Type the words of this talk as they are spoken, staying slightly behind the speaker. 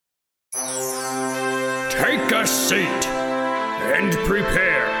Take a seat and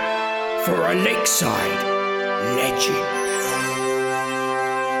prepare for a lakeside legend.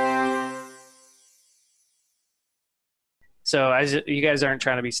 So as you guys aren't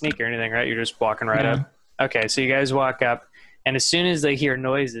trying to be sneaky or anything, right? You're just walking right up. Okay, so you guys walk up, and as soon as they hear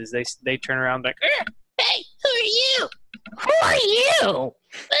noises, they turn around like, Hey, who are you? Who are you? What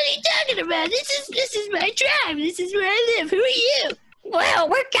are you talking about? This is my tribe. This is where I live. Who are you? Well,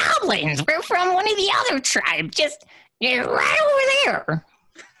 we're goblins. We're from one of the other tribes. Just right over there.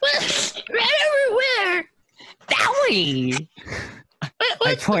 Well, right over where? That way.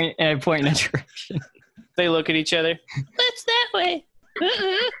 I point in a direction. they look at each other. What's that way?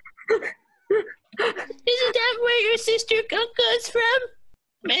 Isn't that where your sister Coco's from?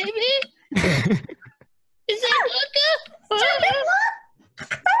 Maybe? Is that Coco?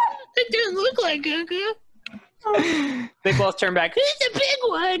 It doesn't look like Coco. They both turn back. Who's the big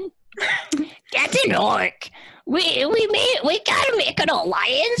one? That's an orc. We gotta make an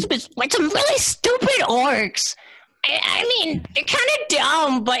alliance with some really stupid orcs. I mean, they're kind of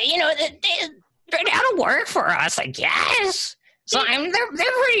dumb, but they're down to work for us, I guess. So they're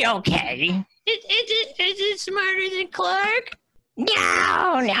pretty okay. Is it smarter than Clark?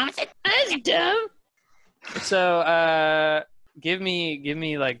 No, That's dumb. So, give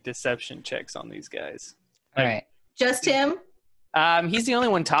me like deception checks on these guys. all right. Just him? He's the only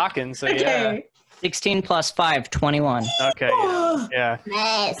one talking, so Okay. 16 plus 5, 21. yeah. Okay, yeah.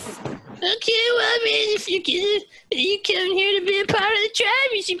 Nice. Okay, well, I mean, if you come here to be a part of the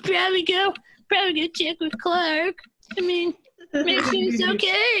tribe, you should probably go check with Clark. I mean, make sure it's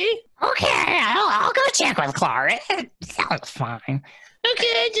okay. Okay, I'll go check with Clara. It sounds fine.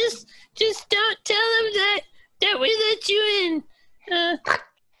 Okay, just don't tell them that we let you in.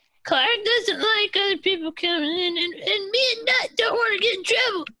 Clark doesn't like other people coming in, and me and Nut don't want to get in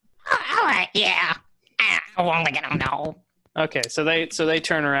trouble. All right, yeah. I won't let them know. Okay, so they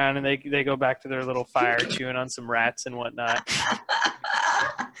turn around and they go back to their little fire, chewing on some rats and whatnot.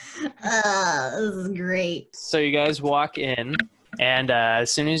 This is great. So you guys walk in, and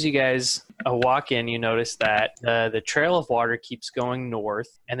as soon as you guys walk in, you notice that the trail of water keeps going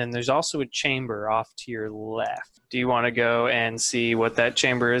north, and then there's also a chamber off to your left. Do you want to go and see what that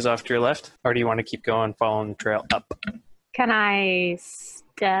chamber is off to your left, or do you want to keep going, following the trail up? Can I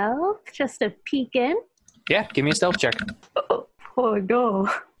stealth just to peek in? Yeah, give me a stealth check. Oh no.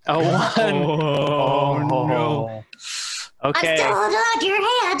 Oh, one. Oh, no. Okay. I still hold on to your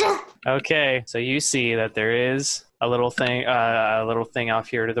hand. Okay, so you see that there is a little thing off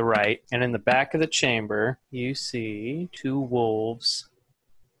here to the right, and in the back of the chamber, you see two wolves,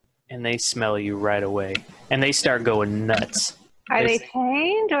 and they smell you right away, and they start going nuts. Are they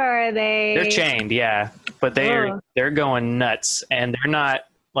chained or are they? They're chained, yeah, but they're going nuts, and they're not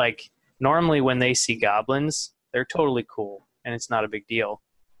like normally when they see goblins, they're totally cool, and it's not a big deal,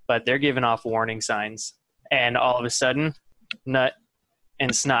 but they're giving off warning signs, and all of a sudden, Nut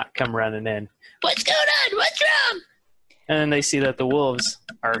and Snot come running in. What's going on? What's wrong? And then they see that the wolves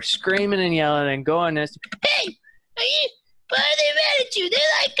are screaming and yelling and going this. Hey, why are they mad at you? They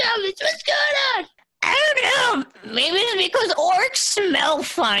like goblins. What's going on? I don't know. Maybe it's because orcs smell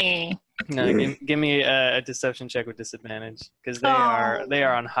funny. No, give me a deception check with disadvantage because they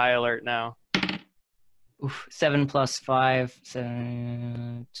are on high alert now. Oof, 7 plus 5,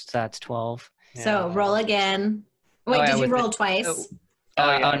 7, so that's 12. So roll again. Wait, did you roll twice? No,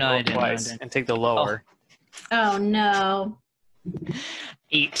 I roll didn't. twice and take the lower. Oh no.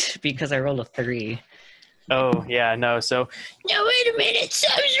 8 because I rolled a 3. Oh yeah, no. So No, wait a minute.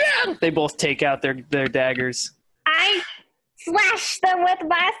 Something's wrong. they both take out their daggers. I slashed them with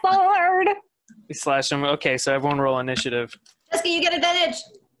my sword. We slash them. Okay, so everyone roll initiative. Jessica, you get advantage.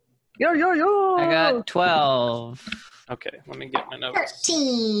 Yo. I got 12. Okay, let me get my notes.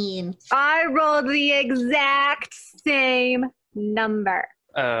 13. I rolled the exact same number.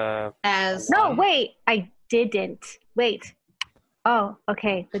 As No, wait. I didn't. Wait. Oh,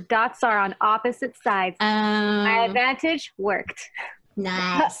 okay. The dots are on opposite sides. My advantage worked.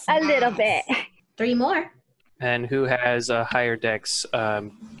 Nice. A little bit. 3 more. And who has a higher dex? I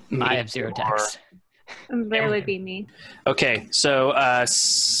have 0 dex. That would be me. Okay, so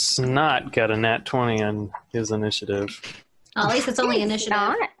Snot got a nat 20 on his initiative. Oh, at least it's only initiative.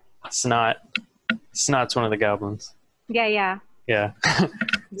 Not. Snot's one of the goblins. Yeah. Yeah. So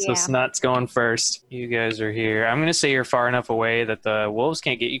Yeah. Snot's going first. You guys are here. I'm going to say you're far enough away that the wolves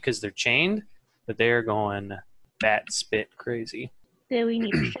can't get you because they're chained, but they're going bat spit crazy. So we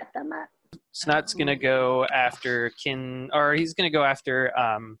need to shut them up. Snot's going to go after he's going to go after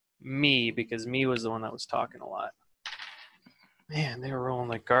me because me was the one that was talking a lot. Man, they were rolling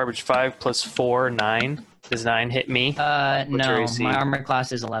like garbage. 5 plus 4, 9. Does 9 hit me? No, your AC? my armor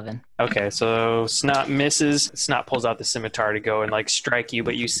class is 11. Okay, so Snot misses. Snot pulls out the scimitar to go and like strike you,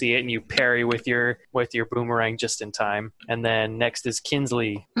 but you see it and you parry with your boomerang just in time. And then next is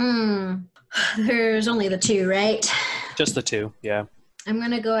Kinsley. There's only the 2, right? Just the 2, yeah. I'm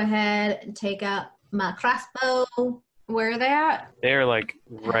going to go ahead and take out my crossbow. Where are they at? They're like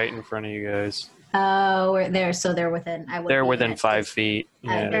right in front of you guys. Oh, we're there, so they're within. They're within 5 feet.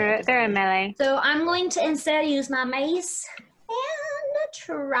 Yeah. They're in melee. So I'm going to instead use my mace and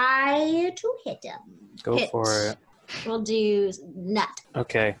try to hit him. Go for it. We'll do nut.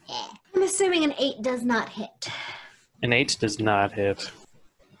 Okay. I'm assuming an 8 does not hit. An 8 does not hit.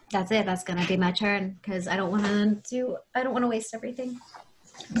 That's it. That's gonna be my turn because I don't want to waste everything.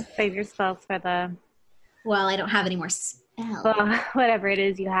 Save your spells for the. Well, I don't have any more spells. Whatever it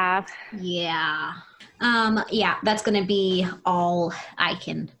is you have. Yeah. Yeah, that's going to be all I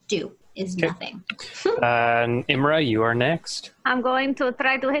can do is nothing. Imra, you are next. I'm going to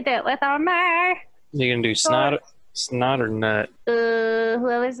try to hit it with armor. You're going to do snot or nut?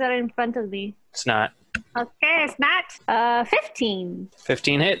 Who is that in front of me? Snot. Okay, Snot. 15.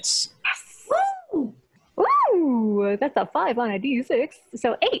 15 hits. Yes. Woo! That's a 5 on a d6,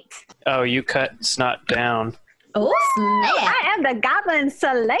 so 8. Oh, you cut Snot down. Oh, snap. I am the Goblin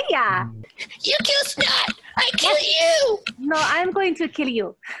Slayer. You kill Snot! I kill you! No, I'm going to kill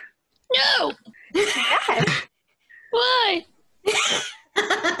you. No! Yes. Why?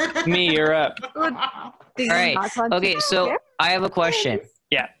 Me, you're up. All right. Okay, so I have a question.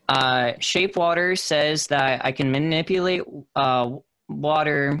 Yeah. Shapewater says that I can manipulate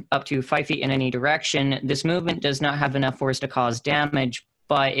water up to 5 feet in any direction. This movement does not have enough force to cause damage,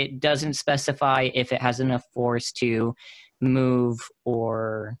 but it doesn't specify if it has enough force to move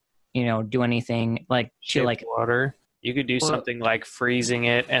or, do anything like to like water. You could do something like freezing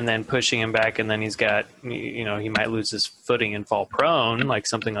it and then pushing him back, and then he's got, he might lose his footing and fall prone, like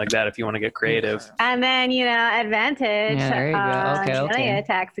something like that if you want to get creative. And then, advantage. Yeah, there you go. Okay.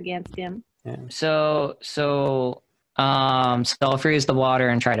 Attacks against him. Yeah. So I'll freeze the water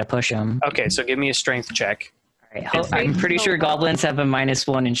and try to push him. Okay, so give me a strength check. All right. I'm pretty sure goblins have a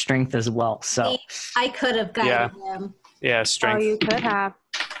 -1 in strength as well. So I could have guided him. Yeah, strength. Oh, you could have.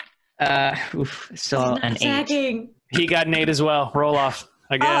 So an 8. He got an 8 as well. Roll off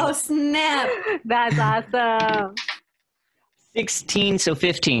again. Oh, snap. That's awesome. 16, so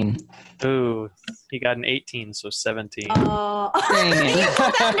 15. Ooh, he got an 18, so 17. Oh, that's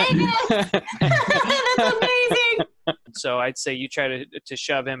amazing. So I'd say you try to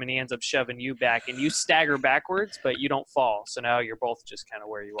shove him, and he ends up shoving you back, and you stagger backwards, but you don't fall. So now you're both just kind of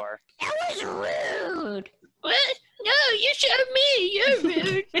where you are. That was rude. What? No, you shoved me. You're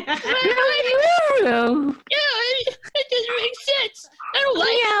rude. No, It doesn't make sense. I don't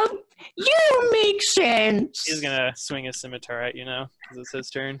like it. you make sense. He's gonna swing a scimitar at you now, because it's his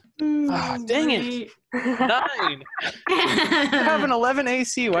turn. Oh, dang it! 9. You have an 11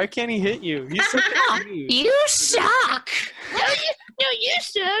 AC. Why can't he hit you? He's so confused. You suck. No, you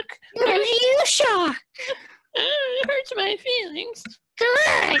suck. No, you suck. It hurts my feelings.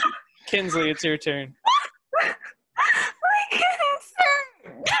 Good. Kinsley, it's your turn. My goodness.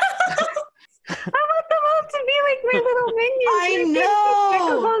 I want them all to be like my little minions. I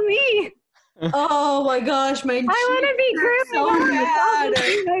know. On me. Oh my gosh, my I want to be Griffin. so I want bad. to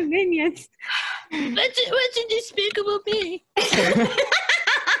be my minions. What's a despicable me?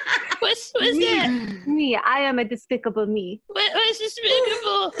 What's that? Me. I am a despicable me. What's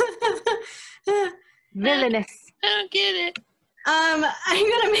despicable? Villainous. I don't get it. I'm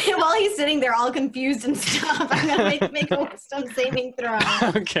gonna make, while he's sitting there all confused and stuff, I'm gonna make a wisdom saving throw.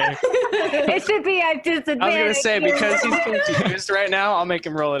 Okay. It should be at disadvantage. I was gonna say, because he's confused right now, I'll make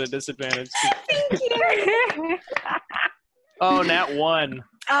him roll at a disadvantage. Thank you. Oh, nat 1.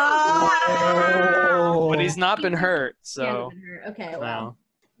 Oh. But he's not been hurt, so. Okay, No. well.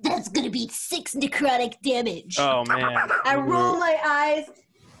 That's gonna be 6 necrotic damage. Oh man. I roll my eyes.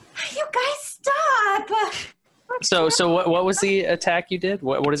 You guys stop! So what was the attack you did?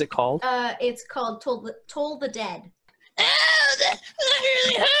 What is it called? It's called Toll the Dead. Ow, that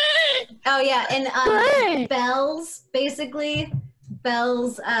really hurt. Oh yeah, and bells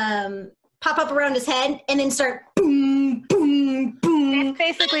pop up around his head and then start boom, boom, boom. It's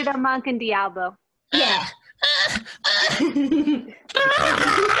basically the monk in Diablo. Yeah.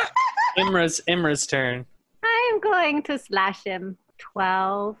 Imra's turn. I am going to slash him.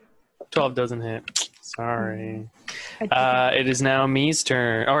 12. 12 doesn't hit. Sorry. It is now me's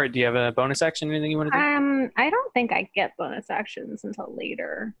turn. All right, do you have a bonus action? Anything you want to do? I don't think I get bonus actions until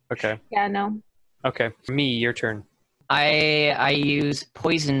later. Okay. Yeah, no. Okay. Me, your turn. I use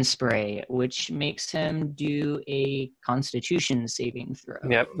poison spray, which makes him do a Constitution saving throw.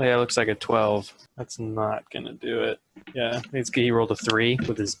 Yep. Yeah, it looks like a 12. That's not gonna do it. Yeah, he rolled a 3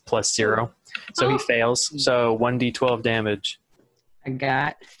 with his +0, so he fails. So 1d12 damage. I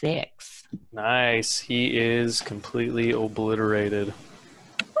got 6. Nice. He is completely obliterated.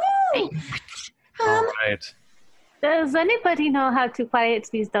 Woo! All right. Does anybody know how to quiet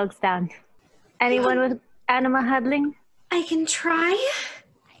these dogs down? Anyone with animal handling? I can try.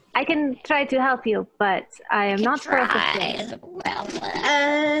 I can try to help you, but I am not perfect.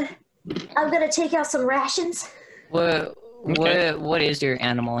 I'm gonna take out some rations. What is your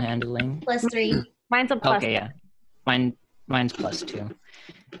animal handling? +3. Mine's a plus. Okay, yeah. Mine's +2.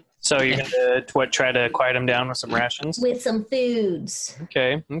 So you're gonna try to quiet him down with some rations? With some foods.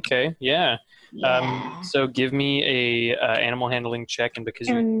 Okay, yeah. Yeah. So give me a animal handling check, and because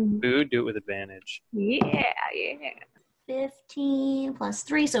you're food, do it with advantage. Yeah. 15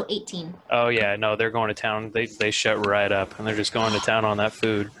 +3, so 18. Oh yeah, no, they're going to town. They shut right up, and they're just going to town on that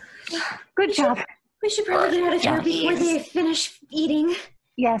food. Good job. We should probably get out of here before they finish eating.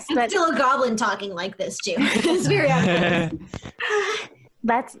 Yes, I'm still a goblin talking like this too. It's very obvious.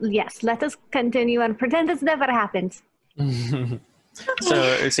 Let us continue and pretend this never happened.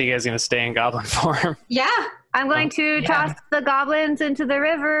 So you guys gonna stay in goblin form? Yeah. I'm going to toss the goblins into the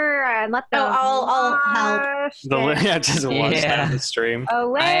river and let them I'll help. Just wash down the stream.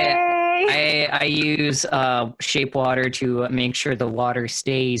 Away. I use shape water to make sure the water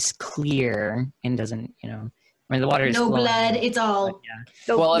stays clear and doesn't, the water is No flowing. blood. It's all.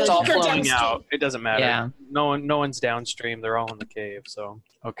 Yeah. Well, it's all Go flowing downstream. out. It doesn't matter. Yeah. No one's downstream. They're all in the cave. So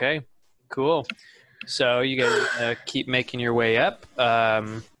okay, cool. So you guys keep making your way up.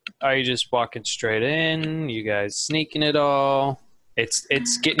 Are you just walking straight in? You guys sneaking it all?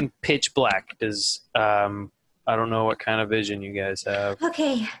 It's getting pitch black. Does I don't know what kind of vision you guys have.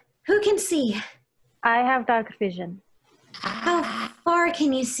 Okay. Who can see? I have dark vision. How far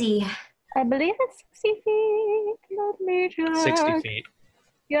can you see? I believe it's 60 feet. Let me check. 60 feet.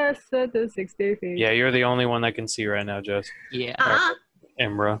 Yes, it is 60 feet. Yeah, you're the only one that can see right now, Jess. Yeah.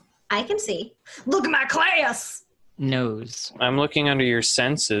 Imra. I can see. Look at my class. Nose. I'm looking under your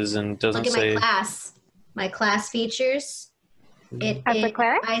senses and it doesn't Look at say. my class. My class features. As a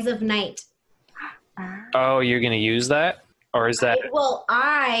cleric? Eyes of Night. Oh, you're gonna use that, or is that?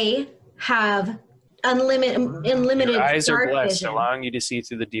 I have unlimited Your eyes are dark blessed, vision. allowing you to see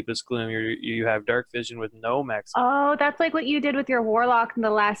through the deepest gloom. You have dark vision with no maximum. Oh, that's like what you did with your warlock in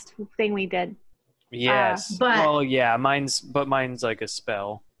the last thing we did. Yes. but- Well, yeah, mine's like a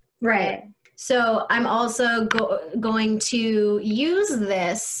spell. Right. So I'm also going to use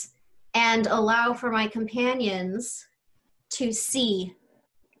this and allow for my companions to see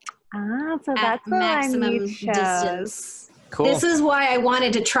So at that's what I maximum need shows. distance. Cool. This is why I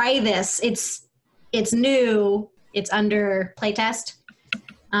wanted to try this. It's new. It's under playtest.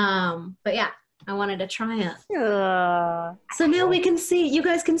 But yeah, I wanted to try it. So now we can see. You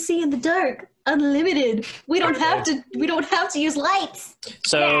guys can see in the dark, unlimited. We don't have to use lights.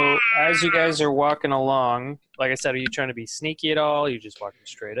 So as you guys are walking along, like I said, are you trying to be sneaky at all? Are you just walking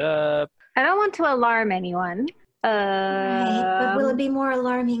straight up? I don't want to alarm anyone. Right. But will it be more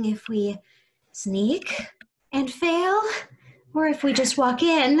alarming if we sneak and fail, or if we just walk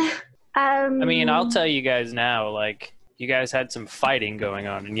in? I mean, I'll tell you guys now, like, you guys had some fighting going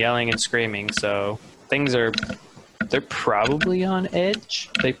on and yelling and screaming, so they're probably on edge.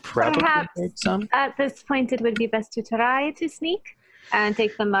 They probably Perhaps. heard some. At this point, it would be best to try to sneak and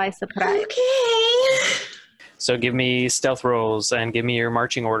take them by surprise. Okay. So give me stealth rolls and give me your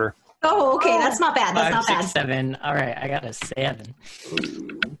marching order. Oh, okay. That's not bad. That's 5, not 6, bad. 7. All right, I got a 7.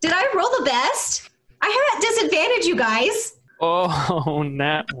 Did I roll the best? I have at disadvantage, you guys. Oh,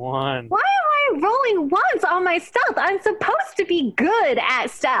 nat 1. Why am I rolling once on my stealth? I'm supposed to be good at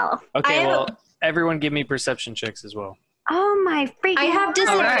stealth. Okay, I well, everyone give me perception checks as well. Oh my freaking! I have God.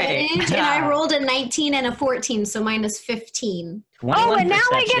 disadvantage, Alright. and I rolled a 19 and a 14, so minus 15. Oh, and now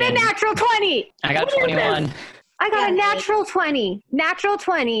I get a perception. natural 20. I got What is this? 21. I got a Yeah, natural 20. Natural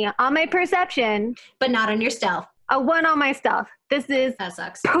 20 on my perception. But not on your stealth. A 1 on my stealth. This is That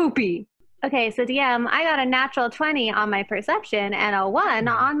sucks. poopy. Okay, so DM, I got a natural 20 on my perception and a 1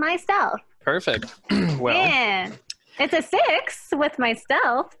 on my stealth. Perfect. Well, Man, it's a 6 with my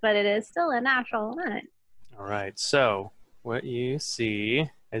stealth, but it is still a natural 1. all right. So what you see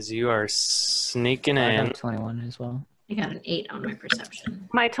as you are sneaking I in. got 21 as well. I got an 8 on my perception.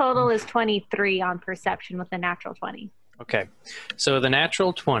 My total is 23 on perception with a natural 20. Okay. So the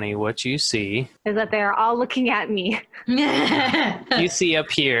natural 20, what you see, Is that they're all looking at me. you see up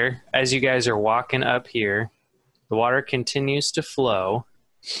here as you guys are walking up here, The water continues to flow,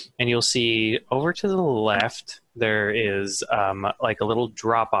 and you'll see over to the left there is like a little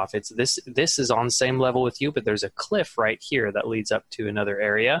drop off. It's this is on the same level with you, but there's a cliff right here that leads up to another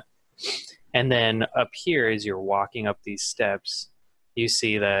area. And then up here, as you're walking up these steps, you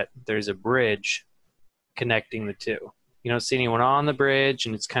see that there's a bridge connecting the two. You don't see anyone on the bridge,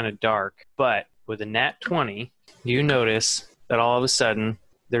 and it's kind of dark. But with a nat 20, you notice that all of a sudden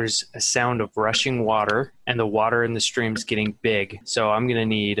there's a sound of rushing water, and the water in the stream's getting big. So I'm going to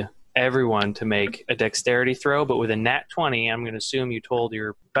need everyone to make a dexterity throw, but with a nat 20, I'm going to assume you told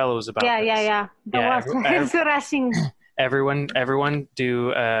your fellows about this. Yeah. The water is rushing. Everyone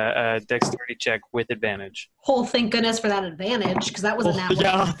do a dexterity check with advantage. Oh, thank goodness for that advantage, because that was a nat 1.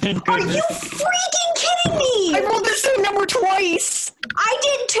 Yeah, thank Are goodness. you freaking kidding me? I rolled the same number twice. I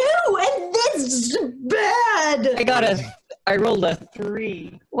did too, and that's bad. I rolled a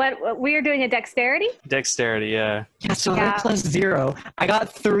 3. What we are doing a dexterity? Dexterity, yeah. Yeah, so Yeah. I plus 0. I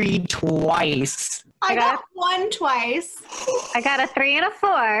got 3 twice. I I got got- 1 twice. I got a 3 and a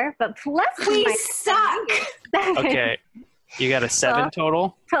 4, but plus We my suck. Okay. You got a 7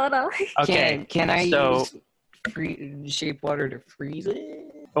 total? total. Okay. Can I so- use shape water to freeze it?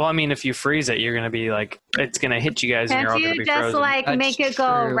 Well, I mean, if you freeze it, you're going to be like, it's going to hit you guys and you're all Can't going to you be just frozen. like That's make it go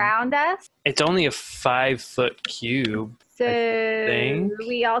true. around us? It's only a 5-foot cube. So think.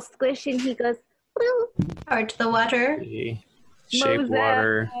 we all squish and he goes, Heart the water. Shape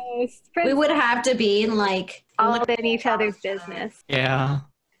water. We would have to be in like all in each other's business. Yeah.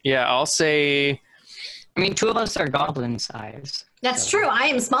 Yeah, I'll say, I mean, 2 of us are goblin size. That's true. I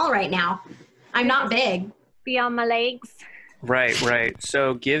am small right now. I'm not big. Be on my legs. right.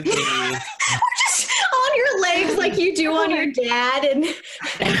 So give me, Just on your legs like you do on your dad. And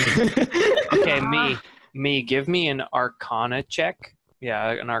okay, me, give me an Arcana check.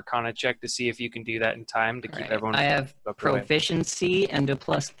 Yeah, an Arcana check to see if you can do that in time to keep Right. everyone. I have up your way. proficiency and a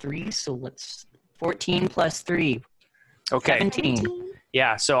plus 3, so let's 14 plus 3. Okay. 17.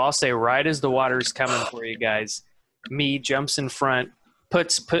 Yeah, so I'll say right as the water's coming for you guys, me jumps in front,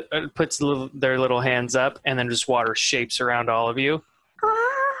 puts their little hands up, and then just water shapes around all of you,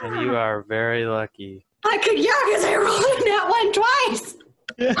 and you are very lucky. I could, because I rolled that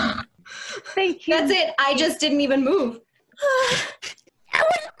 1 twice. Thank you. That's it. I just didn't even move. That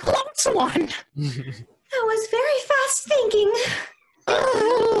was a close one. That was very fast thinking.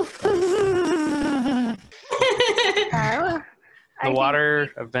 The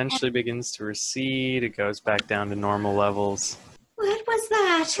water eventually begins to recede. It goes back down to normal levels. What was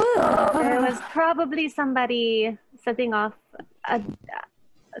that? There was probably somebody setting off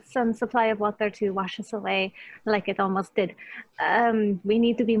some supply of water to wash us away, like it almost did. We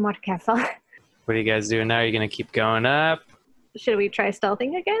need to be more careful. What are you guys doing now? Are you going to keep going up? Should we try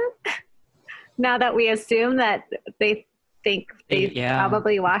stealthing again? Now that we assume that they think they Yeah.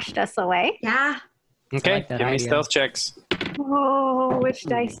 probably washed us away. Yeah. Okay, like that give me idea. stealth checks. Oh, which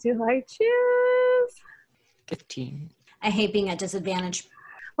dice do I choose? 15. I hate being at disadvantage.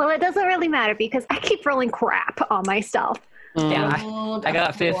 Well, it doesn't really matter because I keep rolling crap on my stealth. Yeah, Rolled I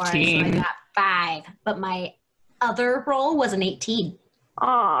got a 4, so 15. I got 5. But my other roll was an 18.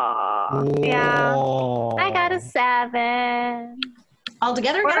 Oh, yeah. I got a 7.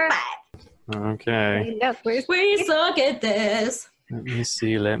 Altogether, I got a 5. Okay, Look, where's We suck at this.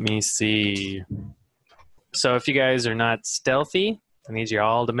 let me see. So if you guys are not stealthy, I need you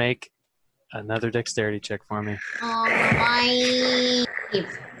all to make another dexterity check for me. Oh,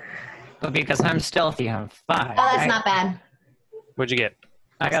 But because I'm stealthy, I'm 5. that's not bad. What'd you get?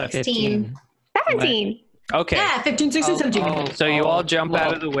 I got a 16. 15. 17? Okay, Yeah, 15, 16, 17. so you all jump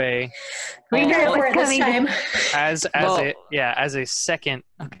out of the way We knew it Over was it this coming. time. as a second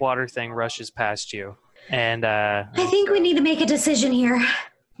water thing rushes past you, and I think we need to make a decision here.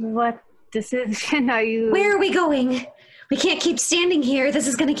 What decision are you? Where are we going? We can't keep standing here. This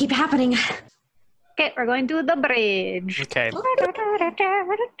is going to keep happening. Okay, we're going to the bridge. okay.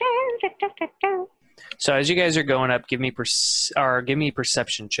 So as you guys are going up, give me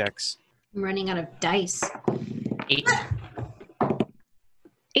perception checks. I'm running out of dice. 8.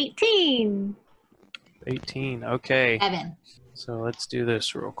 18. 18. Okay. Evan, So let's do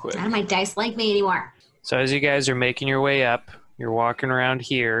this real quick. none of my dice like me anymore. So as you guys are making your way up, you're walking around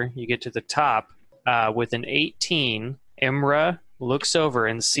here. You get to the top with an 18. Imra looks over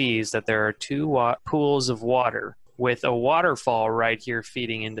and sees that there are 2 pools of water with a waterfall right here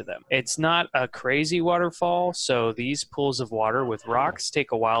feeding into them. It's not a crazy waterfall, so these pools of water with rocks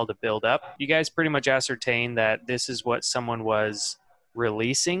take a while to build up. You guys pretty much ascertain that this is what someone was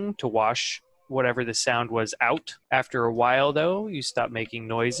releasing to wash whatever the sound was out. After a while, though, you stop making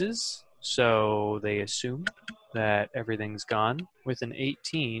noises, so they assume that everything's gone. With an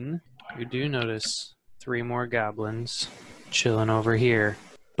 18, you do notice 3 more goblins chilling over here.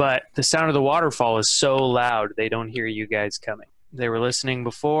 But the sound of the waterfall is so loud, they don't hear you guys coming. They were listening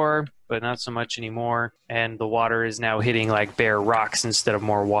before, but not so much anymore. And the water is now hitting like bare rocks instead of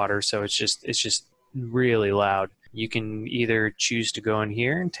more water, so it's just really loud. You can either choose to go in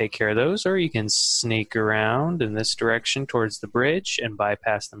here and take care of those, or you can sneak around in this direction towards the bridge and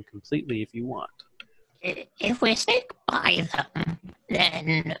bypass them completely if you want. If we sneak by them,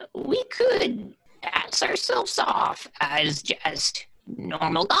 then we could pass ourselves off as just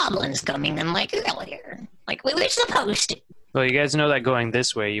normal goblins coming in like earlier. Like we were supposed to. Well, you guys know that going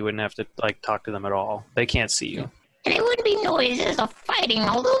this way, you wouldn't have to like talk to them at all. They can't see you. And it wouldn't be noises of fighting,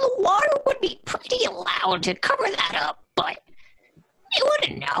 although the water would be pretty loud to cover that up, but you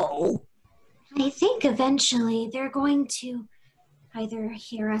wouldn't know. I think eventually they're going to either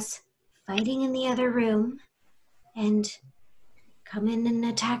hear us fighting in the other room and come in and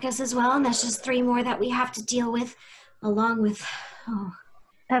attack us as well, and that's just 3 more that we have to deal with, along with,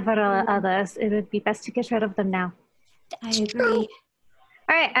 several others. It would be best to get rid of them now. I agree.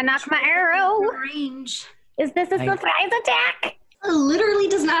 All right, I knock my arrow. Range. Is this a surprise attack? Literally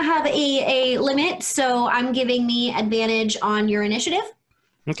does not have a limit, so I'm giving me advantage on your initiative.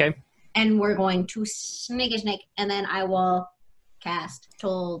 Okay. And we're going to snake, and then I will cast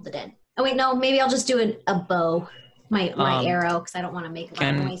Toll the Dead. Oh wait, no, maybe I'll just do a bow, my arrow, because I don't want to make a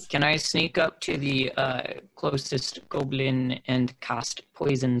lot of noise. Can I sneak up to the closest goblin and cast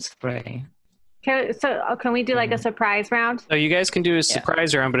poison spray? Can we do like a surprise round? So you guys can do a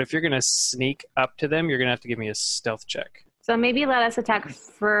surprise round, but if you're going to sneak up to them, you're going to have to give me a stealth check. So maybe let us attack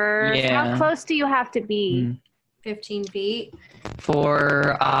first. Yeah. How close do you have to be? 15 feet.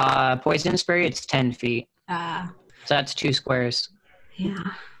 For poison spray, it's 10 feet. So that's 2 squares. Yeah.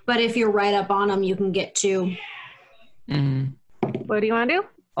 But if you're right up on them, you can get 2. What do you want to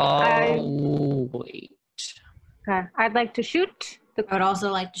do? Wait. Okay. I'd like to shoot. I would also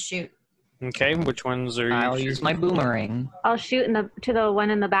like to shoot. Okay, which ones are you I'll use my boomerang. I'll shoot to the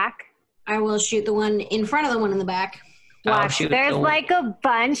one in the back. I will shoot the one in front of the one in the back. Watch, there's like a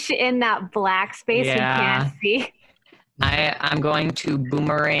bunch in that black space we can't see. I'm going to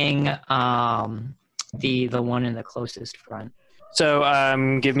boomerang the one in the closest front.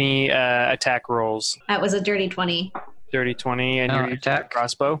 So give me attack rolls. That was a dirty 20. Dirty 20, and your attack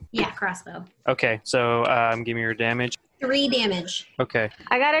crossbow? Yeah, crossbow. Okay, so give me your damage. 3 damage. Okay.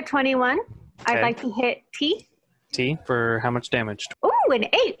 I got a 21. Okay. I'd like to hit T. T for how much damage? Ooh, an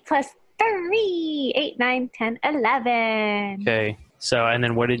 8 plus 3. 8, 9, 10, 11. Okay. So, and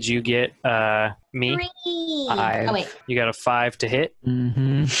then what did you get? Me? 3. 5. Oh, wait. You got a 5 to hit.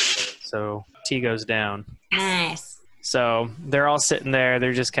 Mm-hmm. So T goes down. Nice. So they're all sitting there.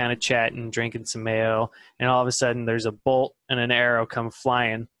 They're just kind of chatting, drinking some ale. And all of a sudden there's a bolt and an arrow come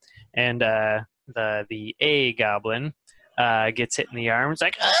flying. And the A goblin gets hit in the arm. It's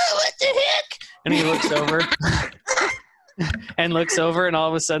like, oh, what the heck? And he looks over and all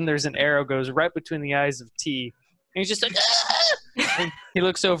of a sudden there's an arrow goes right between the eyes of T. And he's just like, ah! And he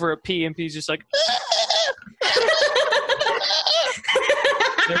looks over at P, and P's just like, ah!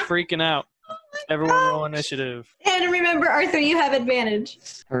 They're freaking out. Everyone roll initiative. And remember, Arthur, you have advantage.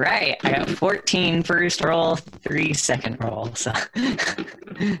 Right. I got 14 first roll, 3 second roll. So.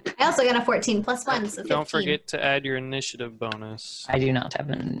 I also got a 14 plus 1, so 15. Don't forget to add your initiative bonus. I do not have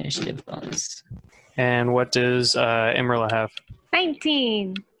an initiative bonus. And what does Emerla have?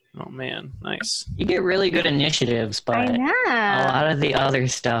 19. Oh, man. Nice. You get really good initiatives, but I a know. lot of the other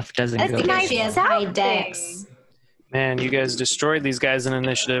stuff doesn't That's go because good. she has high dex. Man, you guys destroyed these guys in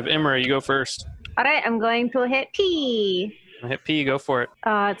initiative. Emra, you go first. All right, I'm going to hit P. Hit P, go for it.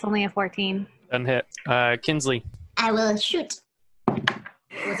 It's only a 14. Doesn't hit. Kinsley. I will shoot.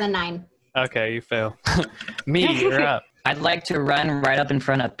 It was a 9. Okay, you fail. Me, you're up. I'd like to run right up in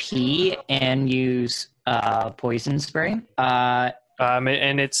front of P and use poison spray.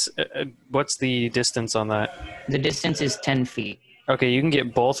 And it's what's the distance on that? The distance is 10 feet. Okay, you can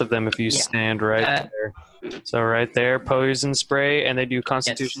get both of them if you stand right there. So right there, poison spray, and they do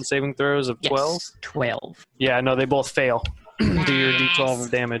Constitution saving throws of 12. Yes, 12. Yeah, no, they both fail. Do your D12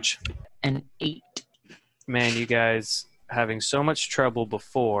 of damage. And 8. Man, you guys having so much trouble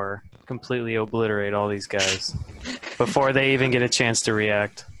before completely obliterate all these guys before they even get a chance to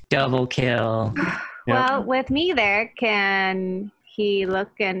react. Double kill. Yep. Well, with me there, can he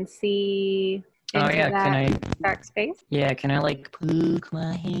look and see into Can I? dark space? Yeah, can I like poke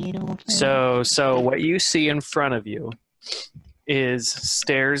my head over? So what you see in front of you is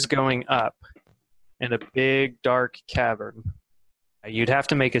stairs going up in a big dark cavern. You'd have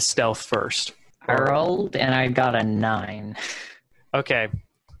to make a stealth first. I rolled and I got a 9. Okay.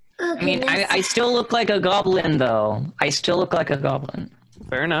 Oh, I mean, goodness. I still look like a goblin, though. I still look like a goblin.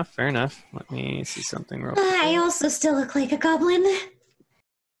 Fair enough. Fair enough. Let me see something real quick. I also still look like a goblin.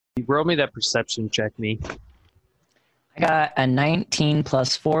 Roll me that perception check, me. I got a 19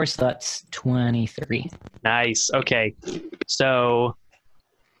 plus 4, so that's 23. Nice. Okay. So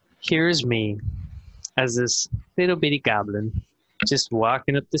here's me as this little bitty goblin just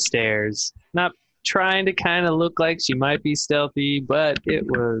walking up the stairs, not trying to kind of look like she might be stealthy, but it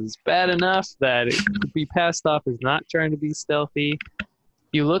was bad enough that it could be passed off as not trying to be stealthy.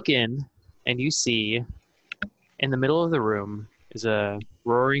 You look in and you see in the middle of the room is a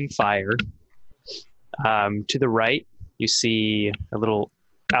roaring fire. To the right, you see a little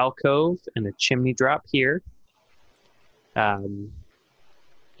alcove and a chimney drop here.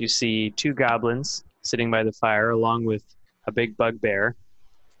 You see 2 goblins sitting by the fire along with a big bugbear.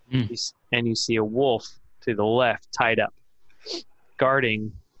 And you see a wolf to the left tied up,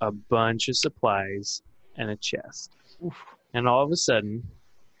 guarding a bunch of supplies and a chest. And all of a sudden,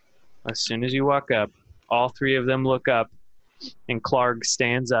 as soon as you walk up, all 3 of them look up, and Clark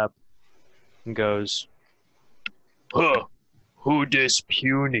stands up and goes, "Huh, who dis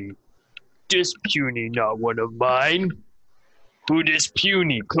puny? Dis puny not one of mine. Who dis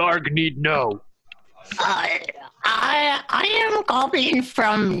puny? Clark need know." I am a goblin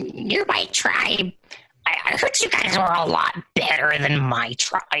from nearby tribe. I heard you guys were a lot better than my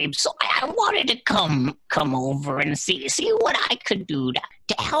tribe, so I wanted to come over and see what I could do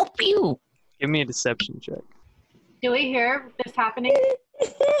to help you. Give me a deception check. Do we hear this happening?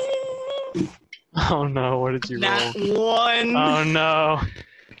 Oh no, what did you roll? That 1! Oh no.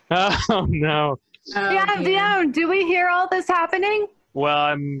 Oh no. DM, do we hear all this happening?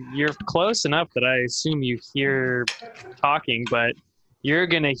 Well, you're close enough that I assume you hear talking, but you're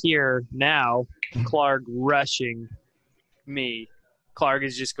gonna hear now Clark rushing me. Clark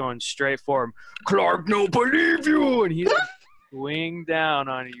is just going straight for him. "Clark, no believe you!" And he's swing down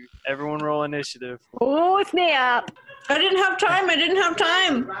on you. Everyone roll initiative. Oh, snap. I didn't have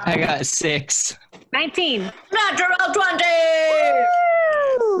time. I got 6. 19. Natural 20!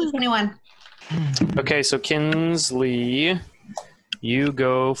 21. Okay, so Kinsley, you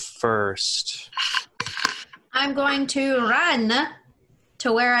go first. I'm going to run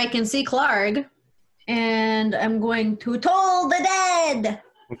to where I can see Clark, and I'm going to toll the dead.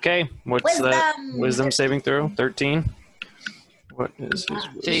 Okay, what's that? Wisdom. Wisdom saving throw? 13? What is his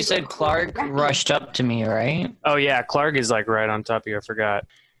So you said Clark rushed up to me, right? Oh yeah, Clark is like right on top of you. I forgot.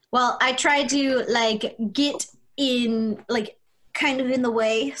 Well, I tried to like get in, like kind of in the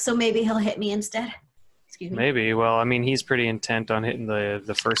way, so maybe he'll hit me instead. Excuse me. Maybe. Well, I mean, he's pretty intent on hitting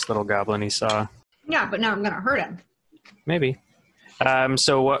the first little goblin he saw. Yeah, but now I'm gonna hurt him. Maybe.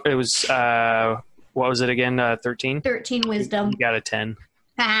 So what it was? What was it again? 13. 13 wisdom. You got a 10.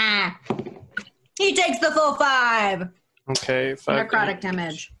 Ah. He takes the full 5 Okay. 5. necrotic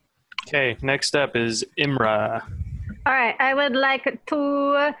damage. Okay. Next up is Imra. All right, I would like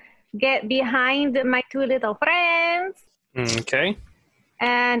to get behind my 2 little friends, Okay.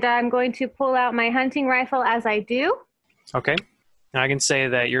 and I'm going to pull out my hunting rifle as I do. Okay. And I can say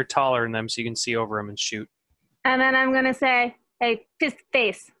that you're taller than them, so you can see over them and shoot. And then I'm going to say, "Hey, fist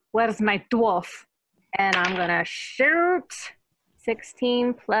face, where's my dwarf?" And I'm going to shoot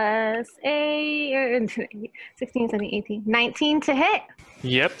 16 plus 8, 16, 17, 18, 19 to hit.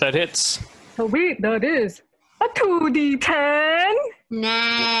 Yep, that hits. Sweet, that is a 2d10.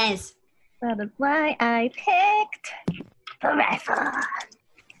 Nice. That is why I picked the rifle.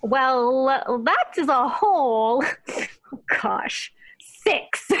 Well, that is a whole, oh gosh,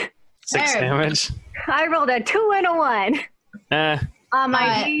 6. 6 There. damage. I rolled a 2 and a 1 on my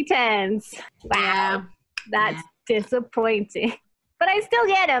But- d10s. Wow, Yeah. that's disappointing. But I still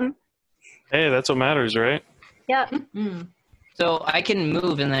get him. Hey, that's what matters, right? Yep. Mm. So I can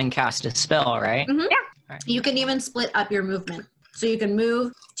move and then cast a spell, right? Mhm. Yeah. You can even split up your movement. So you can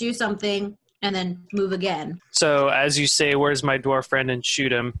move, do something, and then move again. So as you say, "Where's my dwarf friend?" and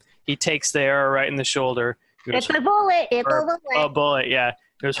shoot him, he takes the arrow right in the shoulder. He goes, It's a bullet. It's a a bullet. bullet, yeah.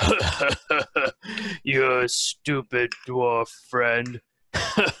 He goes, "You stupid dwarf friend.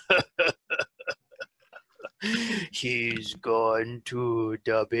 He's gone to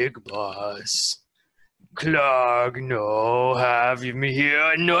the big boss. Clark, no, have him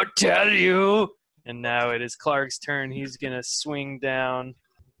here and not tell you." And now it is Clark's turn. He's gonna swing down.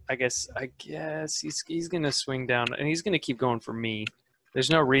 I guess he's gonna swing down, and he's gonna keep going for me.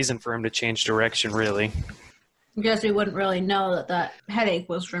 There's no reason for him to change direction, really. I guess we wouldn't really know that that headache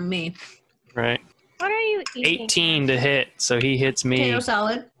was from me. Right? What are you eating? 18 to hit, so he hits me. Potato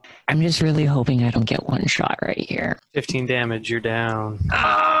salad. I'm just really hoping I don't get one shot right here. 15 damage. You're down.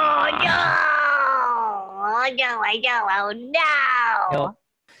 Oh no! Oh no! Yep.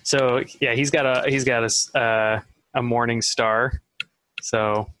 So yeah, he's got a morning star.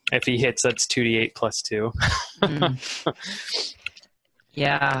 So if he hits, that's 2d8 plus 2.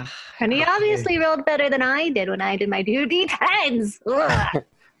 Yeah. And he obviously rolled better than I did when I did my 2d10s. Ugh.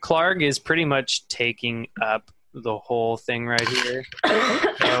 Clark is pretty much taking up the whole thing right here.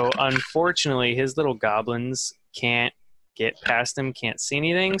 So unfortunately, his little goblins can't get past him, can't see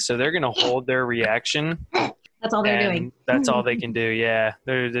anything, so they're gonna hold their reaction. That's all they're and doing. That's all they can do. Yeah,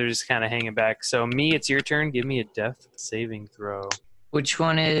 they're just kind of hanging back. So me, it's your turn. Give me a death saving throw Which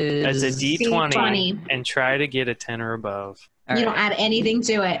one is? as a D20, D20. and try to get a 10 or above. All You right. don't add anything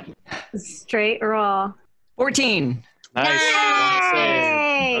to it. Straight roll. 14. Nice. One save.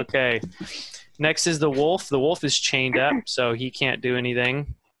 Yay! Okay. Next is the wolf. The wolf is chained up, so he can't do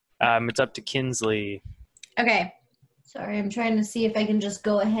anything. It's up to Kinsley. Okay. Sorry, I'm trying to see if I can just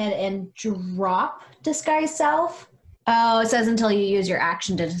go ahead and drop disguise self. Oh, it says until you use your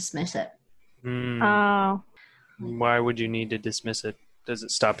action to dismiss it. Oh. Why would you need to dismiss it? Does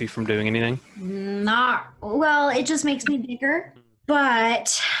it stop you from doing anything? Not well, it just makes me bigger.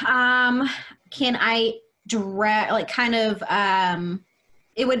 But can I drag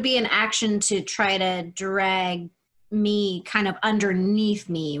it would be an action to try to drag me kind of underneath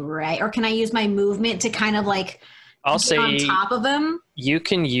me, right? Or can I use my movement to kind of like I'll get say on top of him? you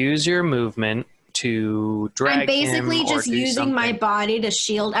can use your movement to drag I'm basically him or just do using my something. body to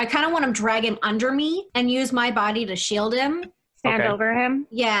shield. I kind of want to drag him under me and use my body to shield him. Stand Okay. over him.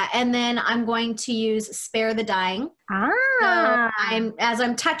 Yeah, and then I'm going to use Spare the Dying. So Ah. as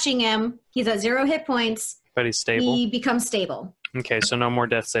I'm touching him, he's at 0 hit points. But he's stable. He becomes stable. Okay, so no more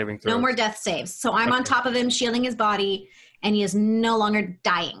death saving throws. No more death saves. So I'm on Okay. top of him, shielding his body, and he is no longer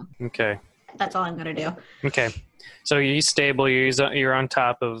dying. Okay. That's all I'm gonna do. Okay. So he's stable. You're on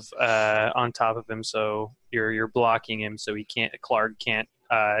top of him. So you're blocking him. So Clark can't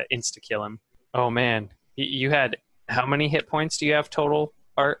insta kill him. Oh man, you had how many hit points do you have total?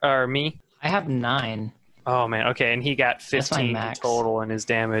 Or me? I have 9. Oh man. Okay, and he got That's my 15 max. total in his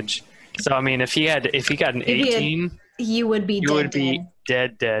damage. So I mean, if he got an If he had 18, You would be you dead. would be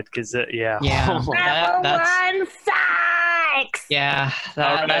dead. Because yeah. Yeah. That's One sucks. yeah.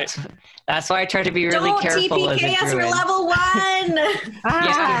 Okay. That's why I try to be really Don't careful as a TPK us, we're druid. level 1.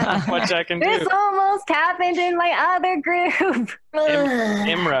 Ah. Much I can This do. almost happened in my other group.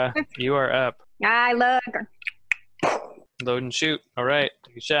 Imra, you are up. I look Load and shoot. All right,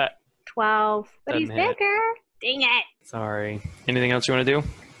 take a shot. 12, but he's Doesn't hit. bigger. Dang it. Sorry. Anything else you want to do?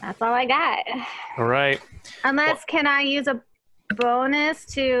 That's all I got. All right. Unless, can I use a bonus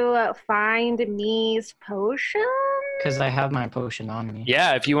to find me's potion? Because I have my potion on me.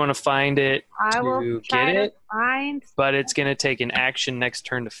 Yeah, if you want to find it I to will try get to it, find. but it's going to take an action next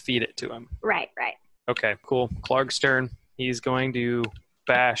turn to feed it to him. Right. Okay, cool. Clark's turn. He's going to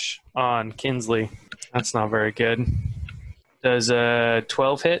bash on Kinsley. That's not very good. Does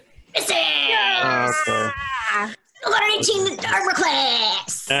 12 hit? Misses! Okay. 118 armor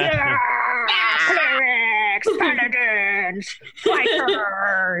class! Clerics, paladins,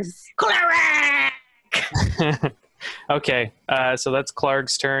 fighters. Cleric! Okay, so that's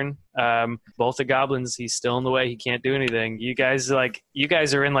Clark's turn. Both the goblins, he's still in the way. He can't do anything. You guys are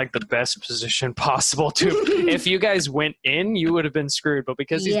in like the best position possible to. If you guys went in, you would have been screwed. But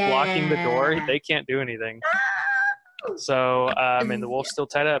because he's blocking the door, Yeah. they can't do anything. So, and the wolf's still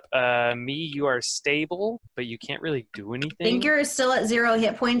tied up. Me, you are stable, but you can't really do anything. I think you're still at 0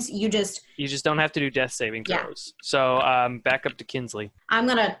 hit points. You just don't have to do death saving Yeah. throws. So, back up to Kinsley. I'm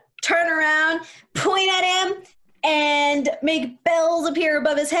gonna turn around, point at him, and make bells appear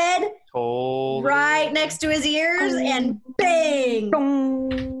above his head, right next to his ears, and bang!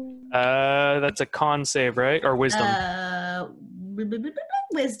 That's a con save, right? Or wisdom?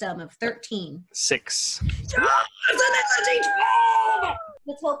 Wisdom of 13. 6.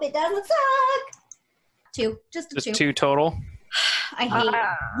 Let's hope it doesn't suck. 2, just a Just 2. 2 total. I hate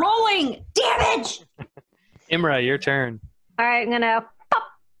rolling damage. Imra, your turn. All right, I'm gonna pop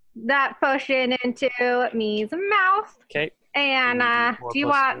that potion into me's mouth. Okay. And do you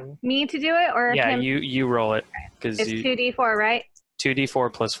want me to do it or Yeah, him? you roll it because It's you 2d4, right? 2d4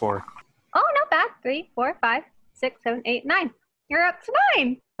 plus 4. Oh, not bad. 3, 4, 5, 6, 7, 8, 9. You're up to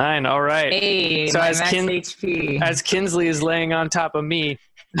 9. 9. All right. Hey, So my as max Kin- HP. As Kinsley is laying on top of me,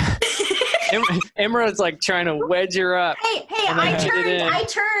 Imra's like trying to wedge her up. Hey, And then hit it in.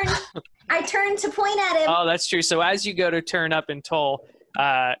 I turned to point at him. Oh, that's true. So as you go to turn up and toll,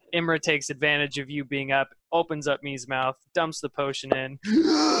 Imra takes advantage of you being up opens up Me's mouth, dumps the potion in.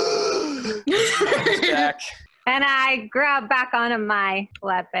 Back. And I grab back onto my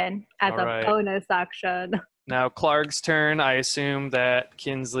weapon as All a right. bonus action. Now Clark's turn. I assume that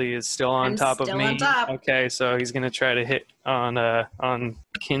Kinsley is still on I'm top of still me. on top. Okay, so he's gonna try to hit on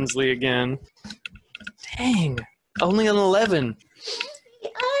Kinsley again. Dang, only an 11.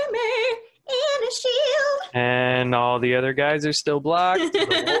 Armor and a shield. And all the other guys are still blocked.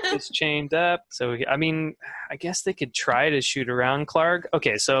 The wolf is chained up. So, I mean, I guess they could try to shoot around Clark.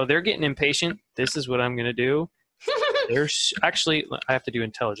 Okay, so they're getting impatient. This is what I'm going to do. Actually, I have to do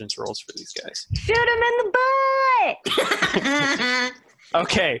intelligence rolls for these guys. Shoot him in the butt!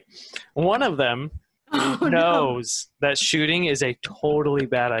 Okay, one of them knows that shooting is a totally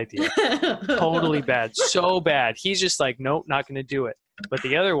bad idea. Totally bad. So bad. He's just like, nope, not going to do it. But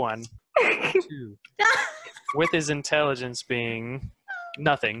the other one, 2, with his intelligence being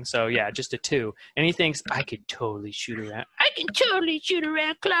nothing, so yeah, just a 2, and he thinks I could totally shoot around. I can totally shoot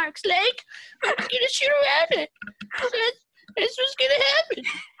around Clark's leg. I'm gonna shoot around it. That's what's gonna happen.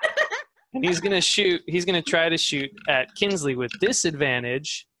 And he's gonna try to shoot at Kinsley with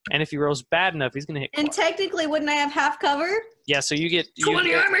disadvantage, and if he rolls bad enough, he's gonna hit And Clark. technically, wouldn't I have half cover? Yeah, so you get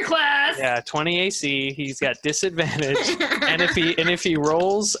 20 armor class. yeah, 20 AC. He's got disadvantage, and if he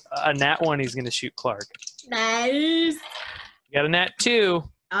rolls a nat 1, he's gonna shoot Clark. Nice. You got a nat 2,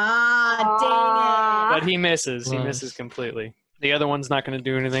 Ah, but he misses. He misses completely. The other one's not gonna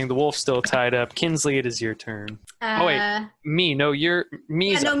do anything. The wolf's still tied up. Kinsley, it is your turn. dang it. Oh, wait. Me, no, me's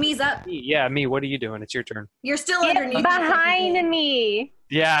Yeah, no, up. Me's up. Yeah, me. What are you doing? It's your turn. You're still Get underneath. behind me!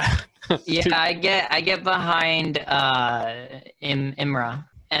 Yeah. Yeah, I get behind Imra,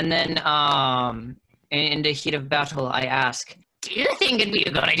 and then in the heat of battle, I ask, Do you think it'd be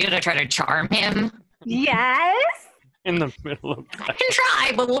a good idea to try to charm him? Yes! In the middle of I can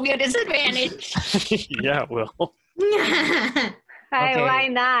try, but we'll be at disadvantage. that. Yeah, Will. Hey, Okay. why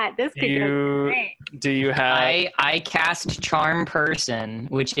not? This could go great. Do you have? I cast Charm Person,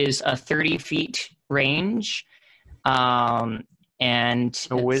 which is a 30 feet range, and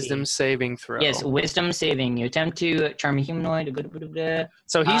A wisdom saving throw. Yes, wisdom saving. You attempt to charm a humanoid.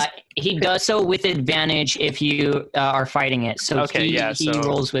 So He does so with advantage if you are fighting it. So Okay, he so-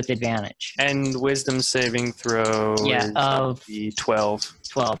 rolls with advantage. and wisdom saving throw. Yeah, is of the 12.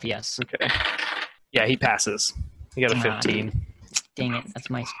 12. Yes. Okay. Yeah, he passes. He got a 15. Dang it, that's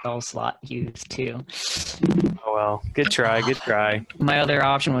my spell slot used too. Oh well. Good try. Good try. My other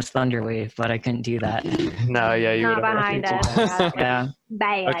option was Thunderwave, but I couldn't do that. No, yeah, you Not would have. behind us. Yeah.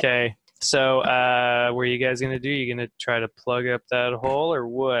 Bad. Okay. So, what are you guys gonna do? You gonna try to plug up that hole or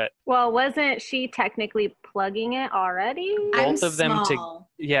what? Well, wasn't she technically plugging it already? I'm Both of them small.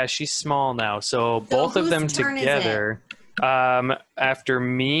 Yeah, she's small now, so both of whose them turn is together. After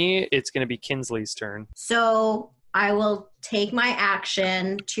me, it's gonna be Kinsley's turn. So I will take my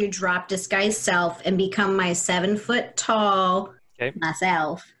action to drop disguise self and become my 7 foot tall Okay.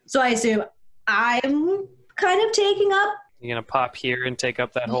 myself. So I assume I'm kind of taking up. You're gonna pop here and take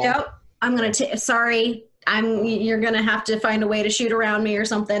up that hole. Yep. I'm gonna take. Sorry. You're gonna have to find a way to shoot around me or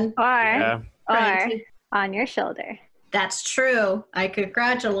something. Or, Yeah. or on your shoulder. That's true. I could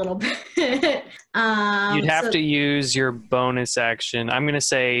crouch a little bit. You'd have to use your bonus action. I'm gonna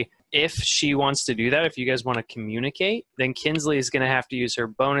say if she wants to do that, if you guys want to communicate, then Kinsley is gonna have to use her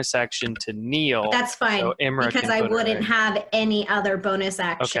bonus action to kneel. That's fine So Imra because can I put her wouldn't in. have any other bonus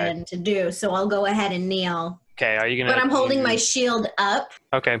action to do. So I'll go ahead and kneel. Okay, are you gonna? But I'm holding my use- shield up.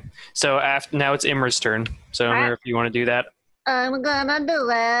 Okay, so now it's Imra's turn. So Imra, Alright. if you want to do that, I'm gonna do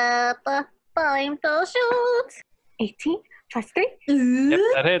it. Time to shoot. 18 plus 3. yep,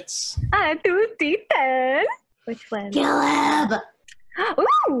 that hits. I do D10. Which one? Caleb.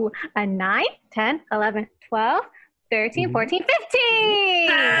 Ooh, a 9, 10, 11, 12, 13, Mhm. 14, 15.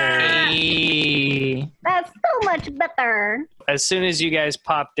 Hey. That's so much better. As soon as you guys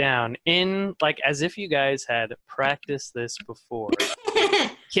pop down, as if you guys had practiced this before,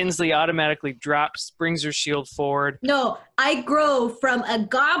 Kinsley automatically drops, brings her shield forward. No, I grow from a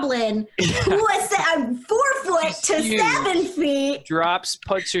goblin who is I'm 4 foot to Huge. 7 feet. Drops,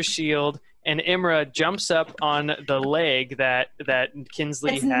 puts her shield, and Imra jumps up on the leg that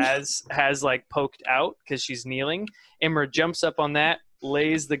Kinsley has like poked out because she's kneeling. Imra jumps up on that,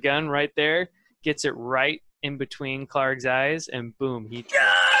 lays the gun right there, gets it right in between Clark's eyes, and boom, he.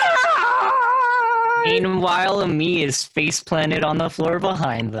 Meanwhile, me is face planted on the floor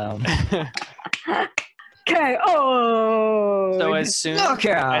behind them. Okay. Oh. So as soon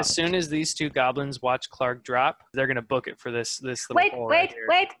Knockout. as these two goblins watch Clark drop, they're gonna book it for this little Wait, hole wait, right here.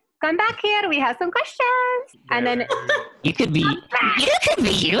 wait. come back here. We have some questions. And then You could be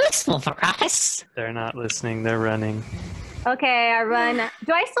useful for us. They're not listening. They're running. okay, I run.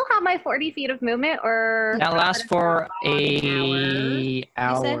 Do I still have my 40 feet of movement, or That lasts for an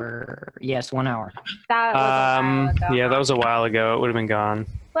hour. Yes, 1 hour. that was a while ago? Yeah, that was a while ago. It would have been gone.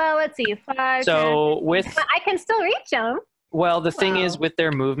 Well, let's see. 5, So 10. with But I can still reach them. well, the thing is Wow. with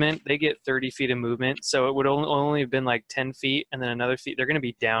their movement, they get 30 feet of movement, so it would only have been like 10 feet, and then another feet. They're going to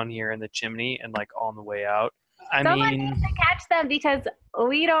be down here in the chimney and like on the way out. Someone needs to catch them because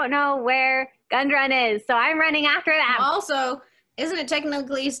we don't know where Gundrun is. So I'm running after them. Also, isn't it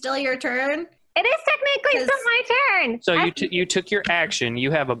technically still your turn? It is technically still my turn. So you took your action.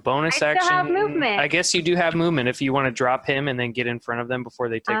 You have a bonus I still action. have movement. I guess you do have movement if you want to drop him and then get in front of them before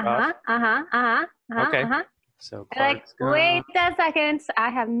they take off. Okay. So Like, Clark's gone. wait a second. I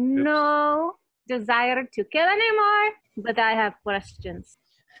have no desire to kill anymore, but I have questions.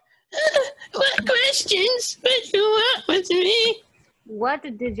 What questions? What you want with me? What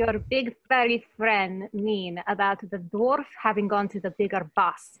did your big furry friend mean about the dwarf having gone to the bigger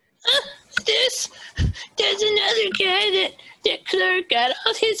boss? There's another guy that Clark got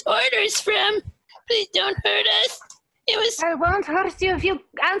all his orders from. Please don't hurt us. It was I won't hurt you if you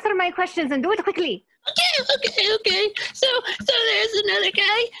answer my questions and do it quickly. okay. So there's another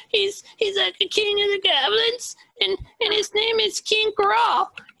guy. He's like a king of the goblins, and his name is King Grawl.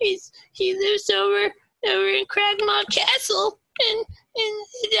 He lives over in Cragmaw Castle, and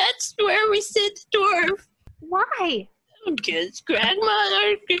that's where we sent the dwarf. Why? Because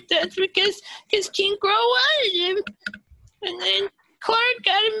that's because King Grawl wanted him, and then Clark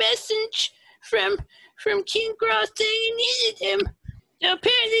got a message from King Grawl saying he needed him. Now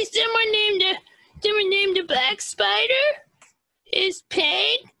apparently someone named the Black Spider is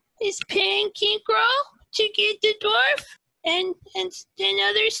paying King Grawl to get the dwarf and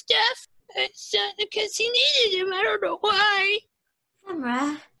other stuff. So, because he needed him, I don't know why.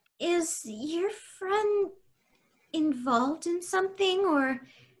 Femra, is your friend involved in something, or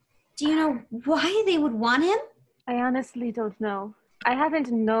do you know why they would want him? I honestly don't know. I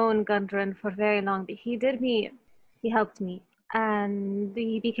haven't known Gundrun for very long, but he helped me, and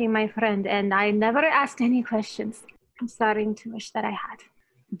he became my friend, and I never asked any questions. I'm starting to wish that I had.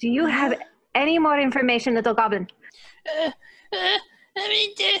 Do you have any more information, little goblin? I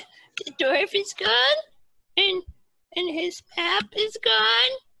mean, the dwarf is gone, and his map is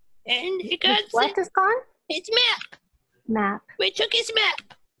gone, and he got What is gone? his map. Map. We took his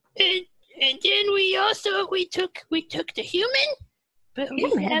map, and then we took the human, but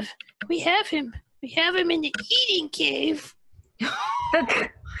Human? we have him in the eating cave.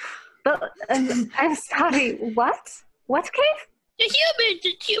 I'm sorry, what? What cave? The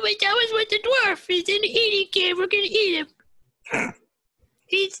human, that was what the dwarf is in the eating cave. We're gonna eat him.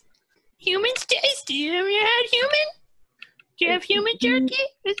 Human's tasty. Have you had human? Do you have human jerky?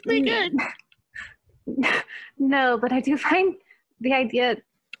 It's pretty good. No, but I do find the idea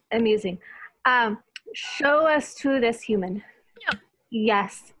amusing. Show us to this human. No.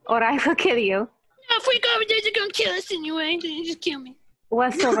 Yes, or I will kill you. No, if we go over there, they're gonna kill us anyway. Then you just kill me.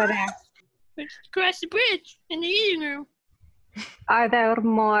 What's over there? We're just across the bridge in the eating room. Are there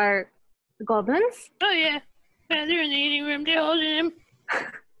more goblins? Oh yeah, they're in the eating room. They're holding him.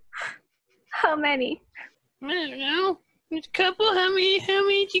 How many? I don't know. There's a couple. How many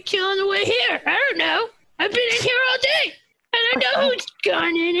did you kill on the way here? I don't know. I've been in here all day. I don't know who's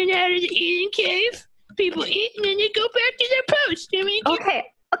gone in and out of the eating cave. People eat and then they go back to their post. I mean, Okay.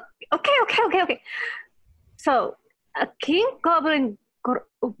 So, a king goblin.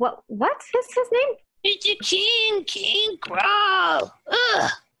 What's his name? it's a King Grawl.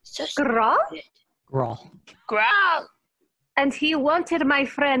 Ugh, so Grawl? stupid. Growl. And he wanted my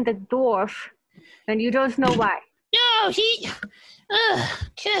friend the dwarf, and you don't know why. No,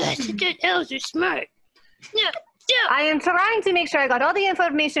 God, that elves are smart. No. I am trying to make sure I got all the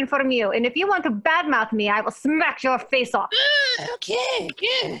information from you, and if you want to badmouth me, I will smack your face off. Okay,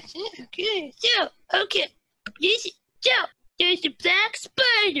 good. Okay. So, there's the Black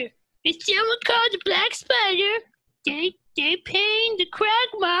Spider. It's someone called the Black Spider. They paying the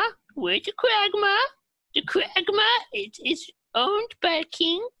Cragmaw. Where's the Cragmaw? The Cragmaw is owned by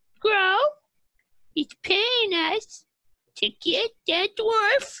King Grawl. He's paying us to get that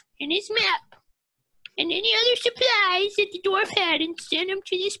dwarf and his map. And any other supplies that the dwarf had and send them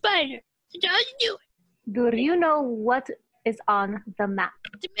to the spider. That's all he's doing. Do you know what is on the map?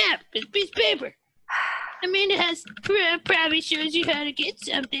 The map is a piece of paper. I mean, it has probably shows you how to get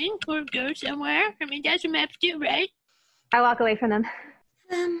something or go somewhere. I mean, that's what maps do, right? I walk away from them,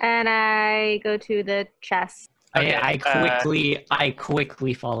 and I go to the chest. Okay, I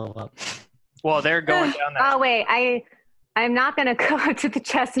quickly follow up. Well, they're going down that. Oh wait, I'm not gonna go up to the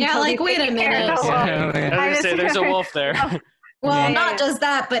chest. Yeah, until like, we wait a take care of minute. the wolf. I was gonna say there's a wolf there. Well, Yeah, not yeah. just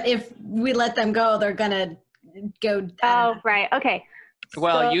that, but if we let them go, they're gonna go. Oh right, okay.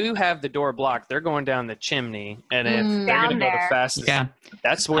 Well, So- you have the door blocked. They're going down the chimney, and if Mm. they're Down going to go the there. fastest, Yeah.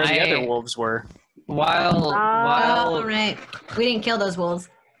 that's where the other wolves were. While Oh, right. We didn't kill those wolves.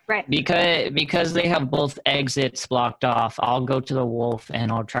 right. because they have both exits blocked off, I'll go to the wolf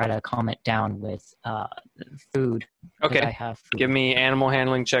and I'll try to calm it down with food. 'cause I Okay, have food. give me animal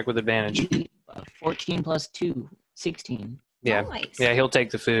handling check with advantage. 14 plus 2, 16. Yeah, Nice. yeah, he'll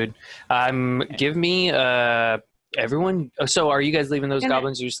take the food. Give me everyone. So, are you guys leaving those Gonna-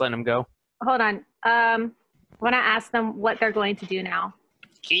 goblins? Or just letting them go? Hold on. I want to ask them what they're going to do now.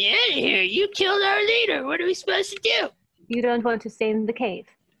 Get out of here. You killed our leader. What are we supposed to do? You don't want to stay in the cave.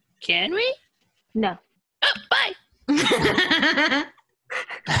 Can we? No. Oh, bye.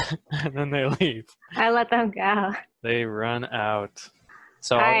 And then they leave. I let them go. They run out.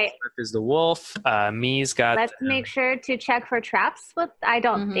 So All all right. left is the wolf. Me's got. Let's make sure to check for traps. But I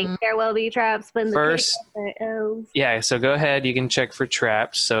don't Mhm. think there will be traps when the First- cave is. Yeah, so go ahead. You can check for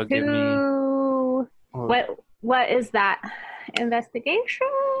traps. So give me. Who- What is that? Investigation?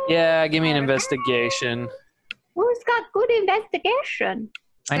 Yeah, give me an investigation. Who's got good investigation?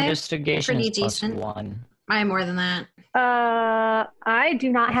 My Okay, investigation pretty is plus decent. 1. I have more than that. I do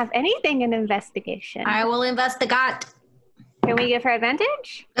not have anything in investigation. I will investigate. Can we give her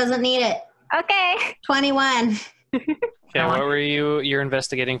advantage? Doesn't need it. Okay. 21. Okay, what were you? You're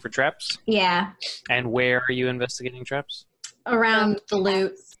investigating for traps? Yeah. And where are you investigating traps? Around the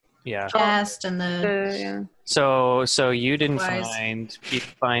loot Yeah. chest and the. Yeah. So you didn't Supplies.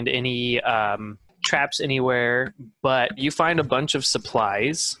 find any traps anywhere, but you find a bunch of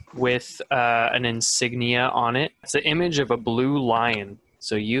supplies with an insignia on it. It's an image of a blue lion.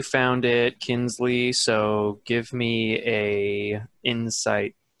 So you found it, Kinsley. So give me a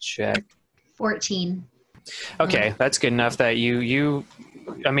insight check. 14. Okay, that's good enough that you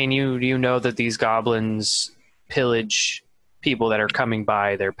know that these goblins pillage people that are coming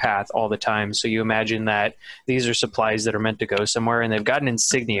by their path all the time. So you imagine that these are supplies that are meant to go somewhere, and they've got an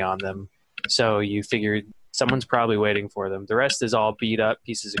insignia on them. So you figured someone's probably waiting for them. The rest is all beat up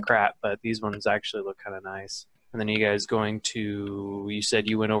pieces of crap, but these ones actually look kind of nice. And then you guys you said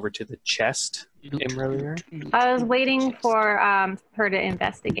you went over to the chest earlier? I was waiting for her to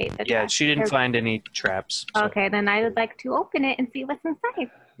investigate the Yeah, trap. she didn't Her- find any traps. so- Okay, then I would like to open it and see what's inside.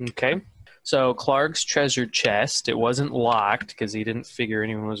 Okay. So Clark's treasure chest, it wasn't locked because he didn't figure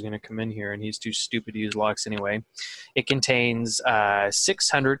anyone was going to come in here, and he's too stupid to use locks anyway. It contains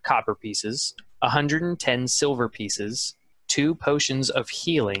 600 copper pieces, 110 silver pieces, 2 potions of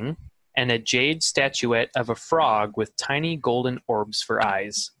healing, and a jade statuette of a frog with tiny golden orbs for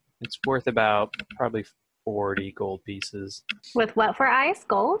eyes. It's worth about probably 40 gold pieces. With what for eyes?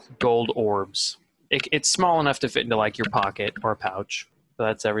 Gold? Gold orbs. It's small enough to fit into like your pocket or a pouch. So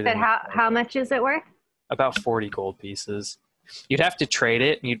that's everything. But how much is it worth? About 40 gold pieces. You'd have to trade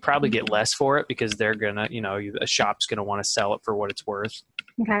it, and you'd probably get less for it because they're gonna, a shop's gonna want to sell it for what it's worth.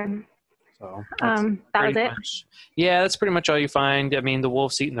 Okay. So That was pretty it. much- yeah, that's pretty much all you find. I mean, the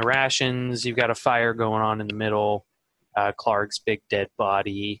wolf's eating the rations. You've got a fire going on in the middle. Clark's big dead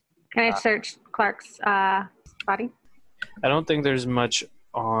body. Can I search Clark's body? I don't think there's much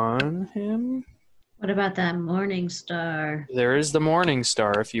on him. What about that morning star? There is the Morning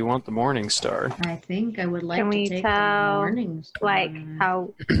Star if you want the Morning Star. I think I would like Can we to take tell, the morning star. Like,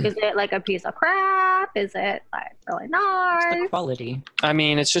 how is it like a piece of crap? Is it like really The nice? quality. I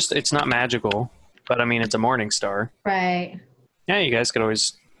mean, it's not magical, but I mean, it's a Morning Star. Right. Yeah, you guys could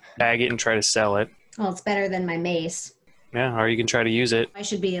always bag it and try to sell it. Well, it's better than my mace. Yeah, or you can try to use it. I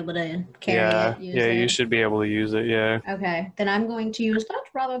should be able to carry Yeah, it. Use yeah, it. you should be able to use it. Yeah. Okay, then I'm going to use that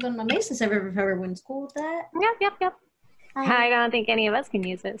rather than my mace if everyone's cool with that. Yep. I don't think any of us can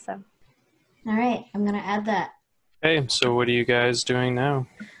use it, so. All right, I'm going to add that. Hey, so what are you guys doing now?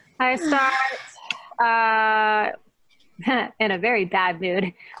 I start in a very bad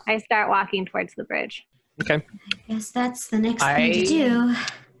mood. I start walking towards the bridge. Okay. Guess that's the next thing to do.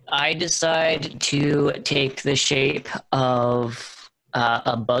 I decide to take the shape of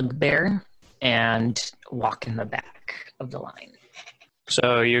a bugbear and walk in the back of the line.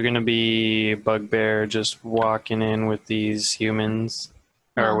 So you're gonna be Bugbear, just walking in with these humans,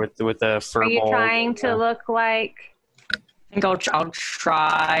 or with the fur Are you ball. trying to look like? I think I'll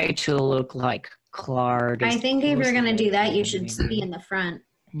try to look like Clark. I think if you're going to do that, you should be in the front.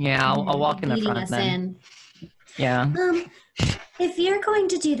 Yeah, I'll walk in the leading front us then. in. Yeah. If you're going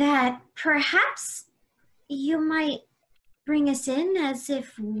to do that, perhaps you might bring us in as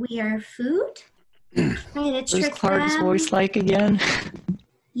if we are food? Try to What's trick Clark's them? voice like again?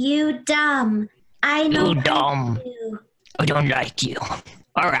 You dumb. I know. You dumb. You. I don't like you.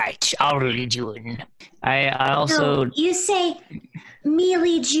 All right, I'll lead you in. I also No, you say, me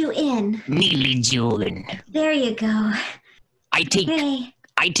lead you in. Me lead you in. There you go. I Okay.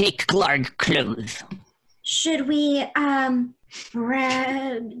 take Clark clothes. Should we tie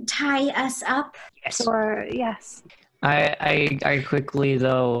us up? Yes. Or yes. I quickly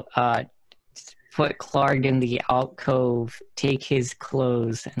though put Clark in the alcove, take his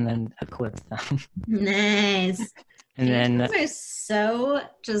clothes, and then equip them. Nice. And then Those are so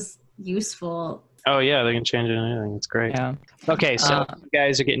just useful. Oh yeah, they can change anything. It's great. yeah. Okay, so you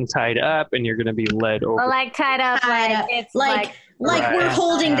guys are getting tied up, and you're going to be led over. Well, like tied up, Tied like up. it's Like Right. we're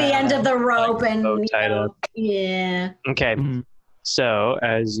holding the end of the rope and boat tied up. Yeah. Okay, Mhm. so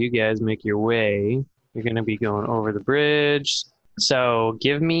as you guys make your way, you're going to be going over the bridge. So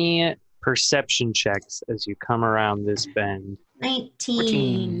give me perception checks as you come around this bend.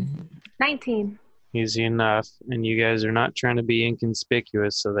 19. 19. Easy enough, and you guys are not trying to be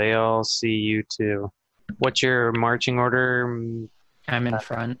inconspicuous, so they all see you too. What's your marching order? I'm in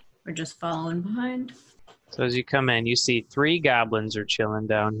front. We're just following behind. So as you come in, you see 3 goblins are chilling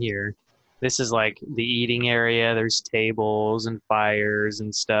down here. This is like the eating area. There's tables and fires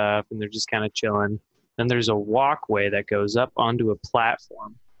and stuff, and they're just kind of chilling. Then there's a walkway that goes up onto a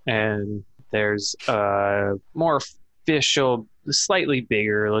platform, and there's a more official, slightly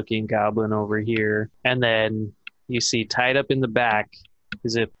bigger looking goblin over here. And then you see tied up in the back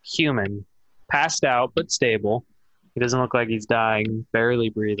is a human, passed out but stable. He doesn't look like he's dying, barely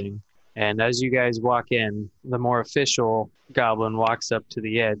breathing. And as you guys walk in, the more official goblin walks up to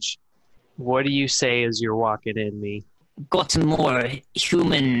the edge. What do you say as you're walking in, me? Got some more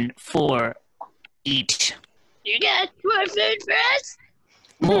human for eat. You got more food for us?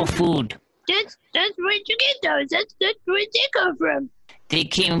 More food. That's where you get those. That's where they come from. They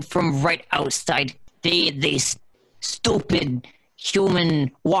came from right outside. They stupid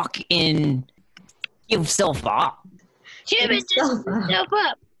human walk in. Give self up. Jim is just yourself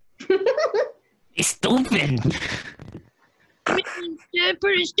up. They stupid. I mean, they're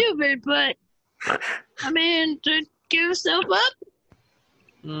pretty stupid, but I mean, to give yourself up.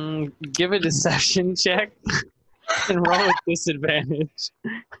 Give a deception check and roll with disadvantage.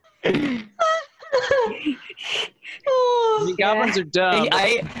 The goblins are dumb.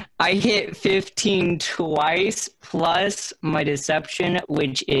 I hit 15 twice plus my deception,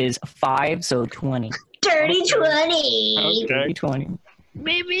 which is 5, so 20. Dirty 20. Okay. 20.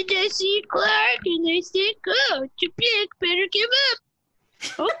 Maybe they see Clark and they think, oh, Japic, better give up.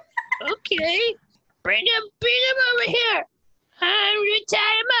 Oh, okay. Bring him over here. I'm gonna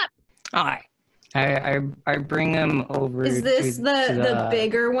tie him up. All right. I bring him over. Is this to the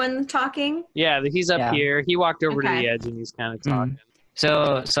bigger one talking? Yeah, he's up Yeah. here. He walked over to Okay. the edge and he's kind of talking.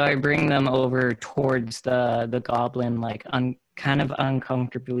 So I bring them over towards the goblin, like kind of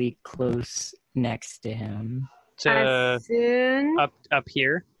uncomfortably close next to him. To As soon up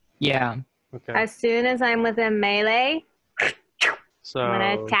here. Yeah. Okay. as soon as I'm within melee, So I'm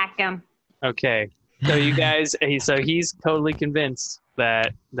gonna attack him. okay. So you guys, so he's totally convinced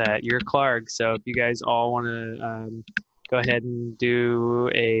that you're Clark. So if you guys all want to go ahead and do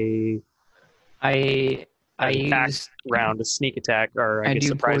a I attack use round, a sneak attack, or I I guess do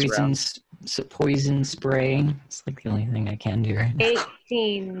surprise round. poison spray. It's like the only thing I can do right now.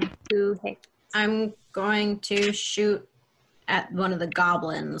 18 to hit. I'm going to shoot at one of the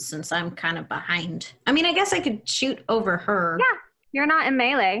goblins since I'm kind of behind. I mean, I guess I could shoot over her. Yeah. You're not in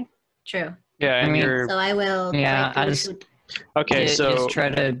melee. True. Yeah, and I mean- you're So I will. Yeah, try to as- shoot. okay. So Just try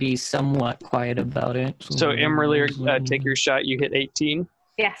to be somewhat quiet about it. so Emerly, take your shot. You hit 18.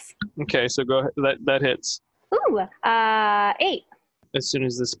 Yes. Okay, so go ahead. That hits. Ooh, 8. As soon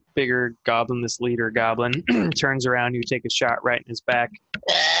as this bigger goblin, this leader goblin, turns around, you take a shot right in his back.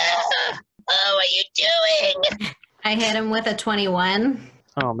 Oh, what are you doing? I hit him with a 21.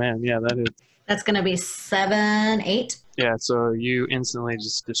 Oh man, yeah, that hits. That's going to be 7, 8. Yeah, so you instantly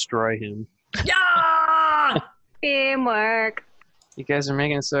just destroy him. Teamwork. You guys are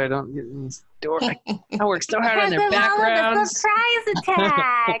making it so I don't get in this door. I work so hard on Because their of all of the backgrounds. surprise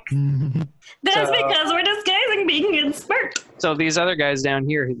attacks. That's So- because we're disguising being in spurt. So these other guys down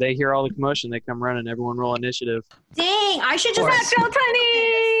here, they hear all the commotion. They come running. Everyone roll initiative. Dang, I should just Four. have Natural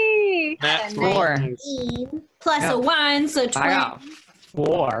 20. Matt, 4. 19 plus Yeah. a 1, so 20. I got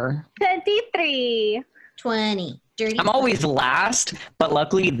 4. 23. 20. Dirty. I'm always last, but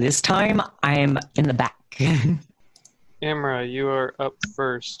luckily this time I'm in the back. Imra, you are up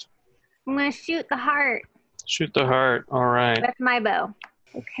first. I'm going to shoot the heart. Shoot the heart. All right. With my bow.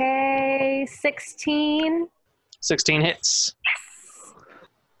 Okay, 16. 16 hits.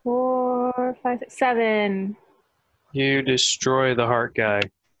 4, 5, 6, 7. You destroy the heart guy.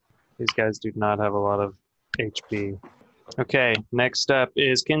 These guys do not have a lot of HP. Okay, next up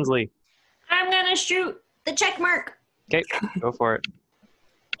is Kinsley. I'm gonna shoot the check mark. Okay, go for it.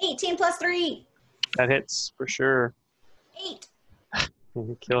 18 plus 3. That hits for sure. 8.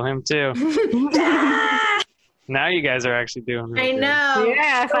 You kill him too. Ah, Now you guys are actually doing really I good. know.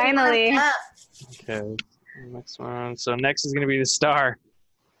 Yeah, finally. Okay, next one. So next is gonna be the star.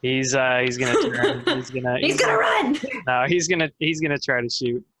 He's gonna turn. He's gonna run. No, he's gonna try to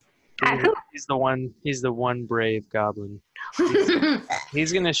shoot. At who? He's the one brave goblin.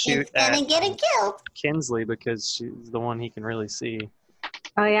 He's gonna shoot He's gonna at get it killed. Kinsley because she's the one he can really see.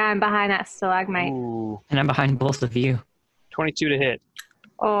 Oh yeah, I'm behind that stalagmite. Ooh, And I'm behind both of you. 22 to hit.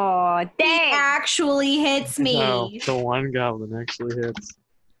 Oh, He dang. actually hits me. No, the one goblin actually hits.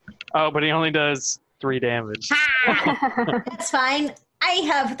 Oh, but he only does 3 damage. Ha! That's fine. I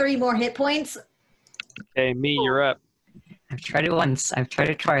have 3 more hit points. Okay, me, you're up. I've tried it once. I've tried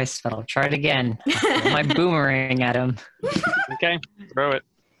it twice, but I'll try it again. I'll throw my boomerang at him. Okay, throw it.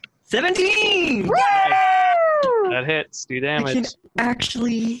 17! That hits. Do I can damage.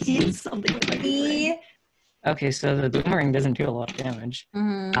 actually hit something with my boomerang. Okay, so the boomerang doesn't do a lot of damage.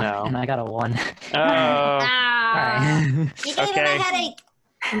 Mhm. No. And I got a 1. Oh, Ah. Alright. You gave him Okay. a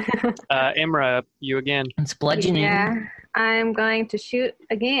headache. Imra, up you again. It's bludgeoning. Yeah, I'm going to shoot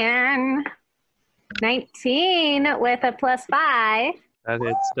again. 19 with a plus 5. That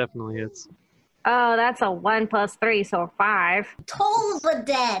hits. Definitely hits. Oh, that's a 1 plus 3, so 5. Toll the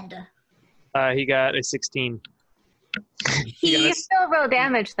dead. He got a 16. He got a still roll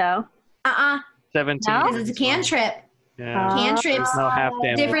damage, though. 17. No? Because it's a cantrip. Yeah. Cantrips. There's no half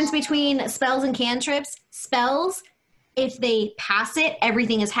damage. Difference between spells and cantrips. Spells, if they pass it,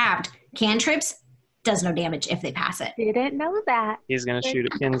 everything is halved. Cantrips does no damage if they pass it. Didn't know that. He's gonna shoot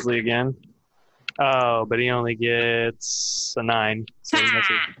at Kinsley again. Oh, but he only gets a 9. So he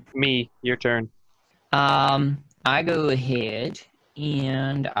misses. Me, your turn. I go ahead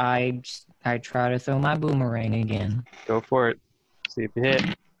and I try to throw my boomerang again. Go for it. See if you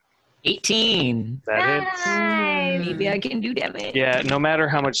hit. 18. That hits. Nice. Maybe I can do damage. Yeah, no matter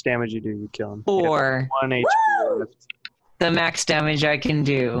how much damage you do, you kill him. Or 1 HP left. the max damage I can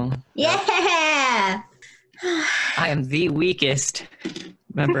do. Yeah! I am the weakest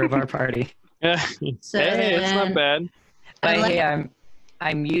member of our party. Yeah. So hey, it's not bad. But like- hey,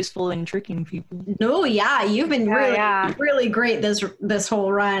 I'm useful in tricking people. No, yeah, you've been Oh, really, yeah. really great this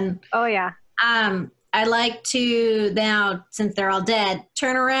whole run. Oh, yeah. I like to now, since they're all dead,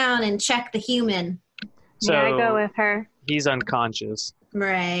 turn around and check the human. So Yeah, I go with her. he's unconscious.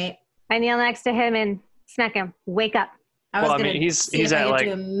 Right. I kneel next to him and smack him. Wake up. I was Well, I gonna mean, see he's if I at, could like-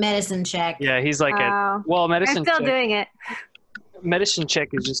 do a medicine check. Yeah, he's like a Oh. well, I'm medicine still check. doing it. Medicine check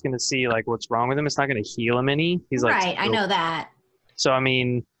is just gonna see like what's wrong with him. It's not gonna heal him any. He's like right, I know that. So I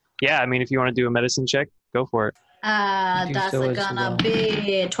mean, yeah, I mean, if you want to do a medicine check, go for it. Do That's so as gonna well.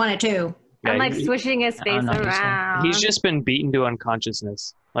 be 22. Yeah, I'm like swishing his face not useful. around. he's just been beaten to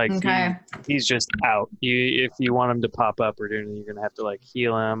unconsciousness. Like Okay. he's just out. If you want him to pop up or do anything, you're gonna have to like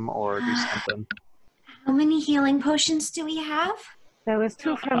heal him or do something. How many healing potions do we have? There was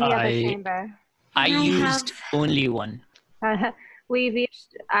 2 from the other I- chamber. I I used have- only 1. We've each,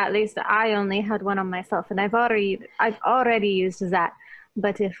 at least I only had 1 on myself, and I've already used that.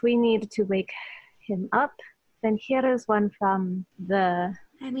 But if we need to wake him up, then here is 1 from the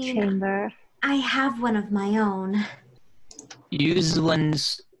I mean, chamber. I have one of my own. Use the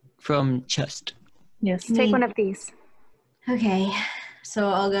ones from chest. Yes, Me. take 1 of these. Okay, so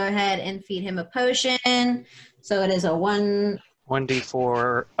I'll go ahead and feed him a potion. So it is a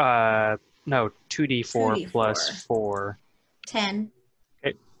 1d4. No, 2d4 2d4. plus 4. 10.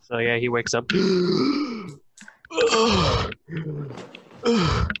 So yeah, he wakes up.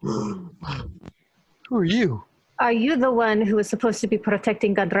 Who are you? Are you the one who was supposed to be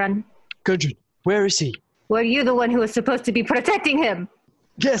protecting Gudrun? Gudrun, where is he? Were you the one who was supposed to be protecting him?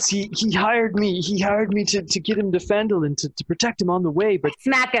 Yes, he hired me. He hired me to get him to Fandolin to protect him on the way, but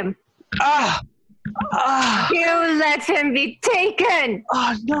Smack him. ah, You let him be taken.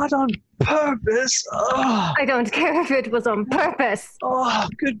 not on purpose. I don't care if it was on purpose.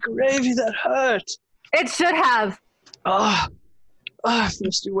 Good gravy, that hurt. It should have.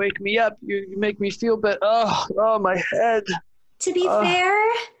 First you wake me up, you make me feel better. Oh, my head. To be fair,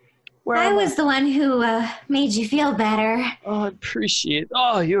 Where I am was the one who made you feel better. I appreciate.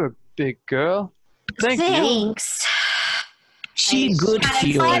 You're a big girl. Thank you. Thanks. She good Kind of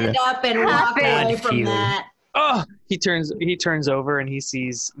fuel. climbed up and walked Happy. away Good from fuel. that. Oh, he turns over and he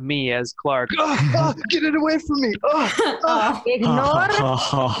sees me as Clark. Oh, get it away from me. Oh. Ignore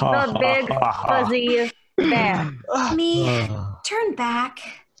the big fuzzy bear. Me, turn back.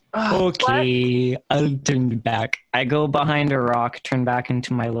 Okay, I'll turn back. I go behind a rock, turn back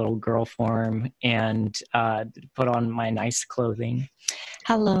into my little girl form, and put on my nice clothing.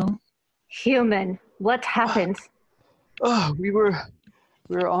 Hello. Human, what happened? Oh, we were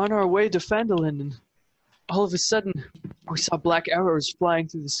on our way to Phandalin, and all of a sudden we saw black arrows flying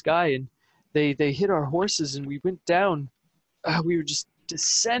through the sky, and they hit our horses, and we went down. We were just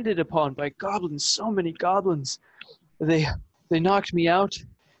descended upon by goblins, so many goblins. They knocked me out.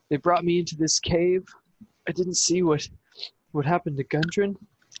 They brought me into this cave. I didn't see what happened to Gundren,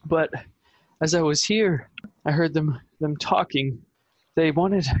 but as I was here, I heard them talking. They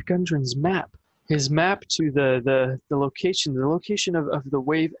wanted Gundren's map. His map to the location of the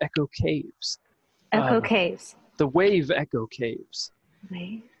Wave Echo Caves. Echo Caves. The Wave Echo Caves.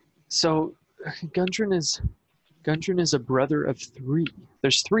 Wait. So Gundren is a brother of 3.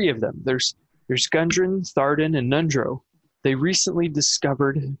 There's 3 of them. There's Gundren, Tharden, and Nundro. They recently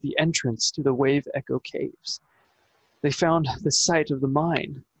discovered the entrance to the Wave Echo Caves. They found the site of the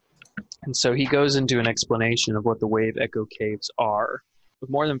mine. And so he goes into an explanation of what the Wave Echo Caves are. But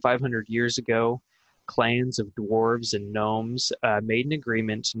more than 500 years ago, clans of dwarves and gnomes made an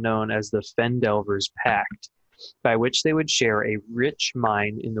agreement known as the Fendelver's Pact, by which they would share a rich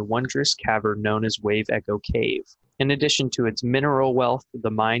mine in the wondrous cavern known as Wave Echo Cave. In addition to its mineral wealth,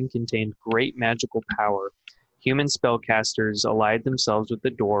 the mine contained great magical power. Human spellcasters allied themselves with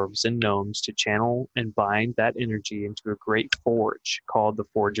the dwarves and gnomes to channel and bind that energy into a great forge called the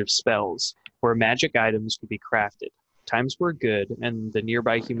Forge of Spells, where magic items could be crafted. Times were good, and the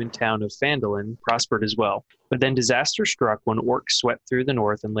nearby human town of Phandalin prospered as well. But then disaster struck when orcs swept through the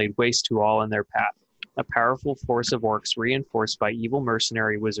north and laid waste to all in their path. A powerful force of orcs, reinforced by evil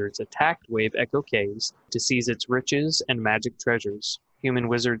mercenary wizards, attacked Wave Echo Caves to seize its riches and magic treasures. Human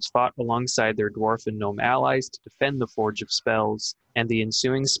wizards fought alongside their dwarf and gnome allies to defend the Forge of Spells, and the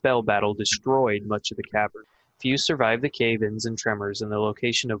ensuing spell battle destroyed much of the cavern. Few survived the cave-ins and tremors, and the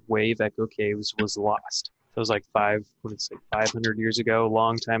location of Wave Echo Caves was lost. It was like 500 years ago, a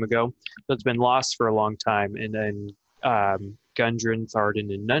long time ago. So it's been lost for a long time, and then Gundren,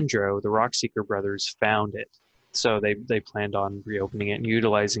 Tharden, and Nundro, the Rockseeker brothers, found it. So they planned on reopening it and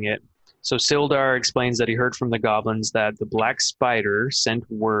utilizing it. So Sildar explains that he heard from the goblins that the Black Spider sent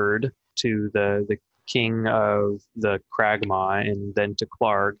word to the king of the Kragmaw and then to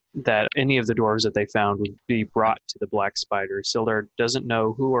Clark that any of the dwarves that they found would be brought to the Black Spider. Sildar doesn't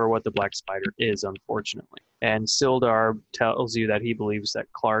know who or what the Black Spider is, unfortunately. And Sildar tells you that he believes that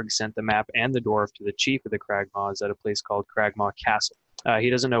Clark sent the map and the dwarf to the chief of the Kragmaws at a place called Kragmaw Castle. He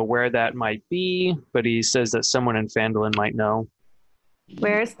doesn't know where that might be, but he says that someone in Phandalin might know.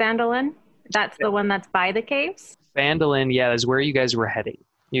 Where's Phandalin? That's the one that's by the caves? Phandalin, yeah, is where you guys were heading.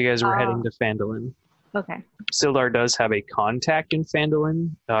 You guys were heading to Phandalin. Okay. Sildar does have a contact in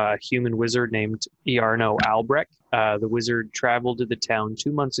Phandalin, a human wizard named Iarno Albrecht. The wizard traveled to the town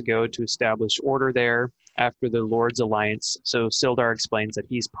 2 months ago to establish order there after the Lord's Alliance. So Sildar explains that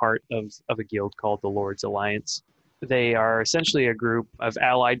he's part of a guild called the Lord's Alliance. They are essentially a group of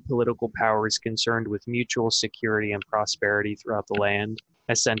allied political powers concerned with mutual security and prosperity throughout the land.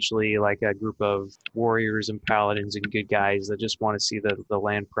 Essentially like a group of warriors and paladins and good guys that just want to see the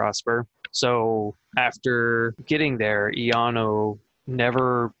land prosper. So after getting there, Iarno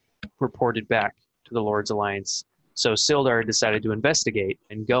never reported back to the Lord's Alliance. So Sildar decided to investigate,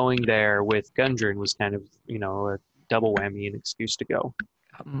 and going there with Gundren was kind of, a double whammy, an excuse to go.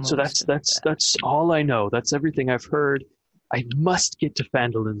 So that's all I know. That's everything I've heard. I must get to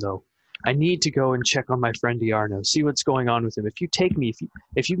Phandalin though. I need to go and check on my friend Iarno, see what's going on with him. If you take me,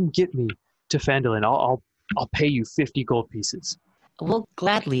 if you can get me to Phandalin, I'll pay you 50 gold pieces. We'll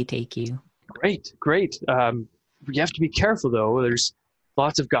gladly take you. Great. You have to be careful though. There's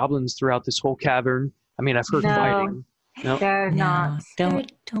lots of goblins throughout this whole cavern. I mean, I've heard fighting. No, They're not.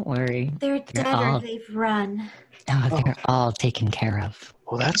 Don't worry. They're dead or they've run. No, they're all taken care of.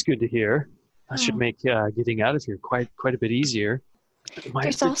 Well, that's good to hear. That should make getting out of here quite a bit easier.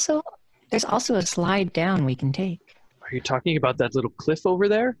 There's also a slide down we can take. Are you talking about that little cliff over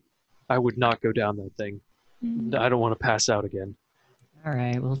there? I would not go down that thing. I don't want to pass out again. All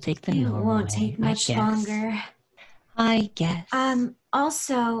right, we'll take the It normal won't way, take much longer. I guess.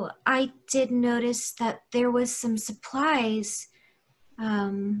 Also, I did notice that there was some supplies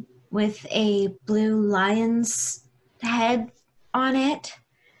with a blue lion's head on it.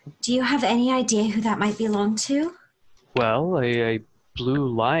 Do you have any idea who that might belong to? Well, a blue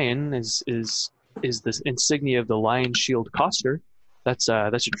lion is is this insignia of the Lion Shield Coster. That's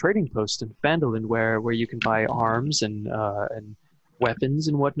a trading post in Phandalin where you can buy arms and weapons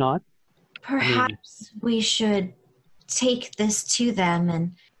and whatnot. Perhaps we should take this to them,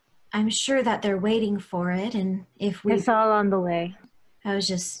 and I'm sure that they're waiting for it. And if we, It's all on the way. I was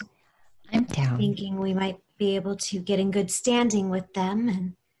just I'm down. thinking we might be able to get in good standing with them,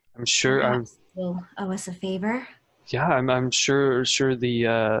 and I'm sure. perhaps they'll owe us a favor. I'm sure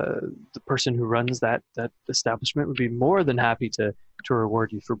the person who runs that establishment would be more than happy to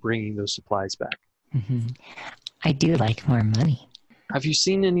reward you for bringing those supplies back. I do like more money. Have you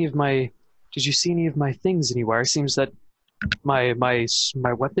seen any of my? Did you see any of my things anywhere? It seems that my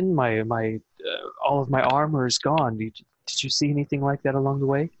weapon, my all of my armor is gone. Did you see anything like that along the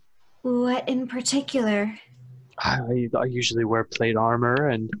way? What in particular? I usually wear plate armor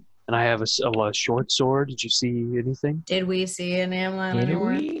and I have a short sword. Did you see anything? Did we see an ammo Did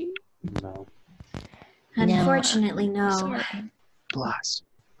anywhere? we? No. Unfortunately, no. Sorry. Blast.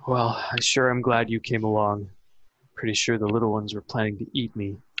 Well, I sure am glad you came along. Pretty sure the little ones were planning to eat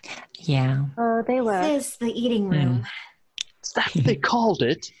me. Yeah. Oh, they were. This is the eating room. Is that what they called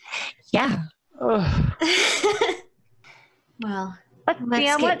it? Yeah. Ugh. Well, What, let's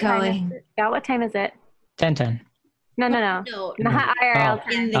yeah, get what time going. is it? Yeah, what time is it? 10:10. No. No, Not IRL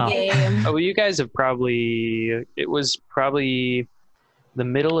time. in the Oh. game. Oh, well, you guys have it was probably the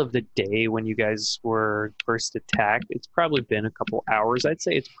middle of the day when you guys were first attacked. It's probably been a couple hours. I'd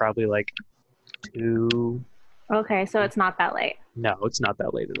say it's probably like 2. Okay, so it's not that late. No, it's not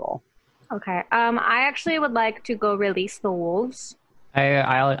that late at all. Okay. I actually would like to go release the wolves.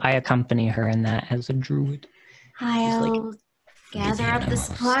 I accompany her in that as a druid. I'll gather up the animals.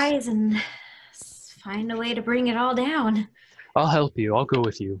 supplies and find a way to bring it all down. I'll help you. I'll go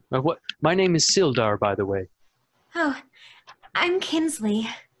with you. My name is Sildar, by the way. Oh, I'm Kinsley.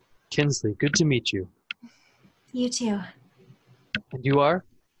 Kinsley, good to meet you. You too. And you are?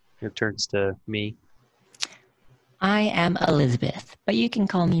 It turns to me. I am Elizabeth, but you can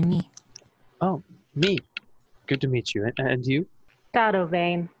call me me. Oh, me. Good to meet you. And you? Shadow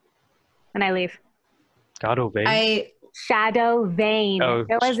Vein. And I leave. God obey. Shadow Vein. Oh.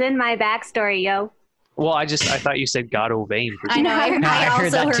 It was in my backstory, yo. Well, I thought you said God O'Vain. I know. I I heard also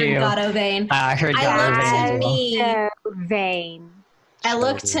that heard too. God O'Vain. I heard I that. looked as to well. me. Shadow Vein. I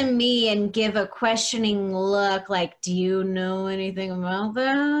look to me and give a questioning look like, do you know anything about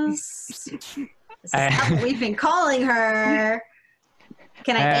this? This is not what we've been calling her.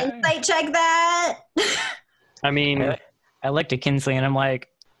 Can I insight check that? I mean, I looked at Kinsley and I'm like,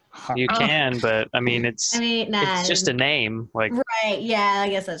 you can, but I mean, it's Nah. it's just a name. Like, Right, yeah, I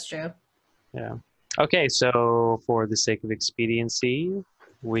guess that's true. yeah. Okay, so for the sake of expediency,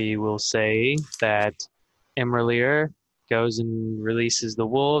 we will say that Imralier goes and releases the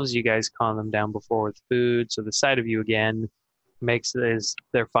wolves. You guys calm them down before with food. So the sight of you again makes this,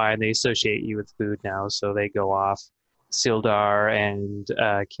 they're fine. They associate you with food now, so they go off. Sildar and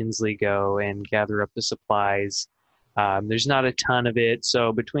Kinsley go and gather up the supplies. There's not a ton of it,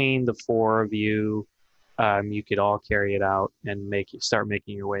 so between the 4 of you, you could all carry it out and start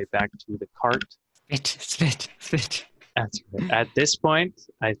making your way back to the cart. spit. That's right. At this point,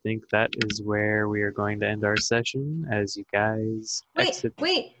 I think that is where we are going to end our session as you guys exit.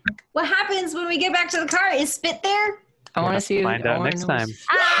 Wait. What happens when we get back to the car? Is Spit there? I want to see. Find out next time.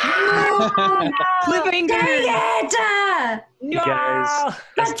 Oh, Cliffhanger. dang it! You guys, as the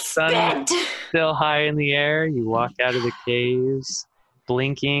That's sun Spit! still high in the air, you walk out of the caves,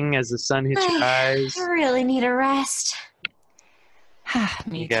 blinking as the sun hits your eyes. I really need a rest.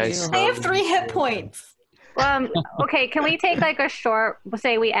 Me You guys too. I have 3 hit points. Okay, can we take like a short,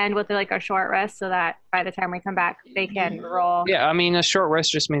 say we end with like a short rest so that by the time we come back, they can roll? Yeah, I mean, a short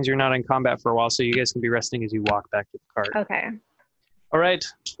rest just means you're not in combat for a while, so you guys can be resting as you walk back to the cart. Okay. All right.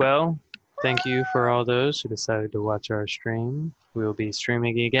 Well, thank you for all those who decided to watch our stream. We will be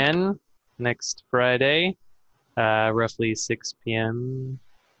streaming again next Friday, roughly 6 p.m.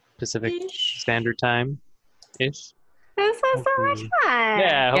 Pacific Standard Time-ish. This was so much fun.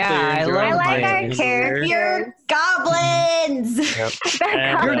 Yeah, hopefully Yeah, I you're enjoying love playing our Imralier. characters. You're goblins! Yep. That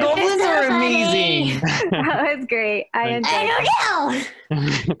And, Your uh, goblins so are funny. amazing. That was great. I Thank enjoyed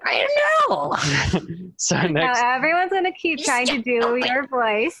it. I don't know. So Now next, everyone's gonna keep trying to do your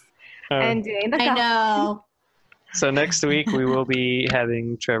voice and doing the I know. so next week we will be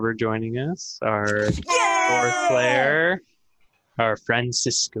having Trevor joining us, our fourth player, our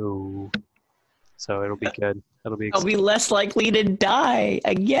Francisco. So it'll be good. It'll be I'll be less likely to die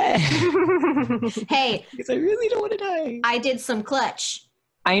again Hey, because I really don't want to die. I did some clutch.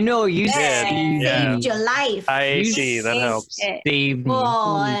 I know you Yeah, saved Yeah. saved your life. I You see. That Saved helps. it. me. Well,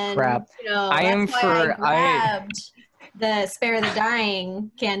 Holy and, crap. You know, I am that's why for- I grabbed the spare the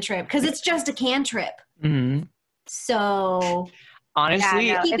dying cantrip because it's just a cantrip. Mhm. So Honestly,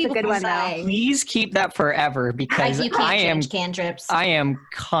 Yeah, no. keep It's a people good from one, though. dying. please keep that forever because Like you can't I am change cantrips. I am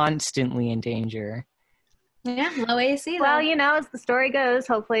constantly in danger. Yeah, low AC. Though. Well, you know, as the story goes,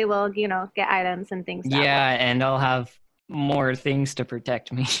 hopefully we'll, you know, get items and things. that way. Yeah, and I'll have more things to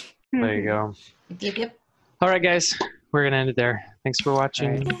protect me. There you go. Yep. All right, guys. We're going to end it there. Thanks for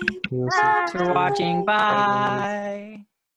watching. All right. We'll see you Thanks for watching. Bye.